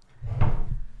 Hej.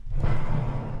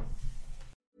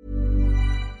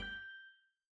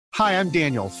 Hi, I'm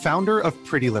Daniel, founder of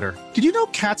Pretty Litter. Did you know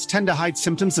cats tend to hide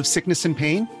symptoms of sickness and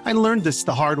pain? I learned this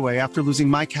the hard way after losing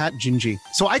my cat, Gingy.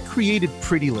 So I created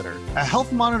Pretty Litter, a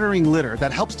health monitoring litter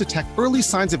that helps detect early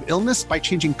signs of illness by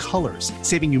changing colors,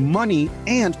 saving you money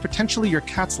and potentially your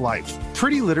cat's life.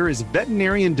 Pretty Litter is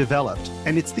veterinarian developed,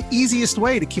 and it's the easiest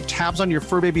way to keep tabs on your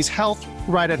fur baby's health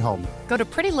right at home. Go to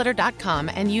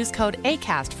prettylitter.com and use code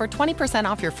ACAST for 20%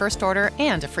 off your first order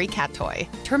and a free cat toy.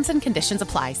 Terms and conditions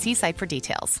apply. See site for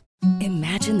details.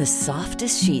 Imagine the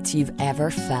softest sheets you've ever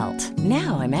felt.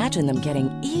 Now imagine them getting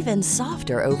even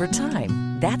softer over time.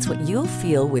 That's what you'll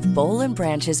feel with Boll &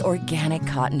 Branch's organic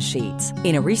cotton sheets.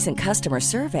 In a recent customer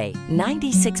survey,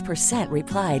 96%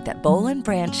 replied that Boll &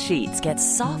 Branch sheets get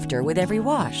softer with every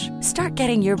wash. Start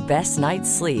getting your best night's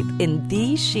sleep in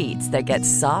these sheets that get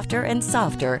softer and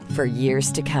softer for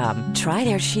years to come. Try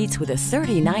their sheets with a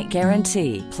 30-night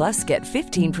guarantee. Plus, get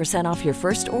 15% off your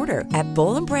first order at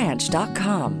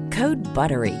bollandbranch.com. Code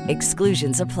BUTTERY.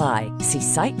 Exclusions apply. See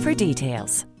site for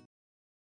details.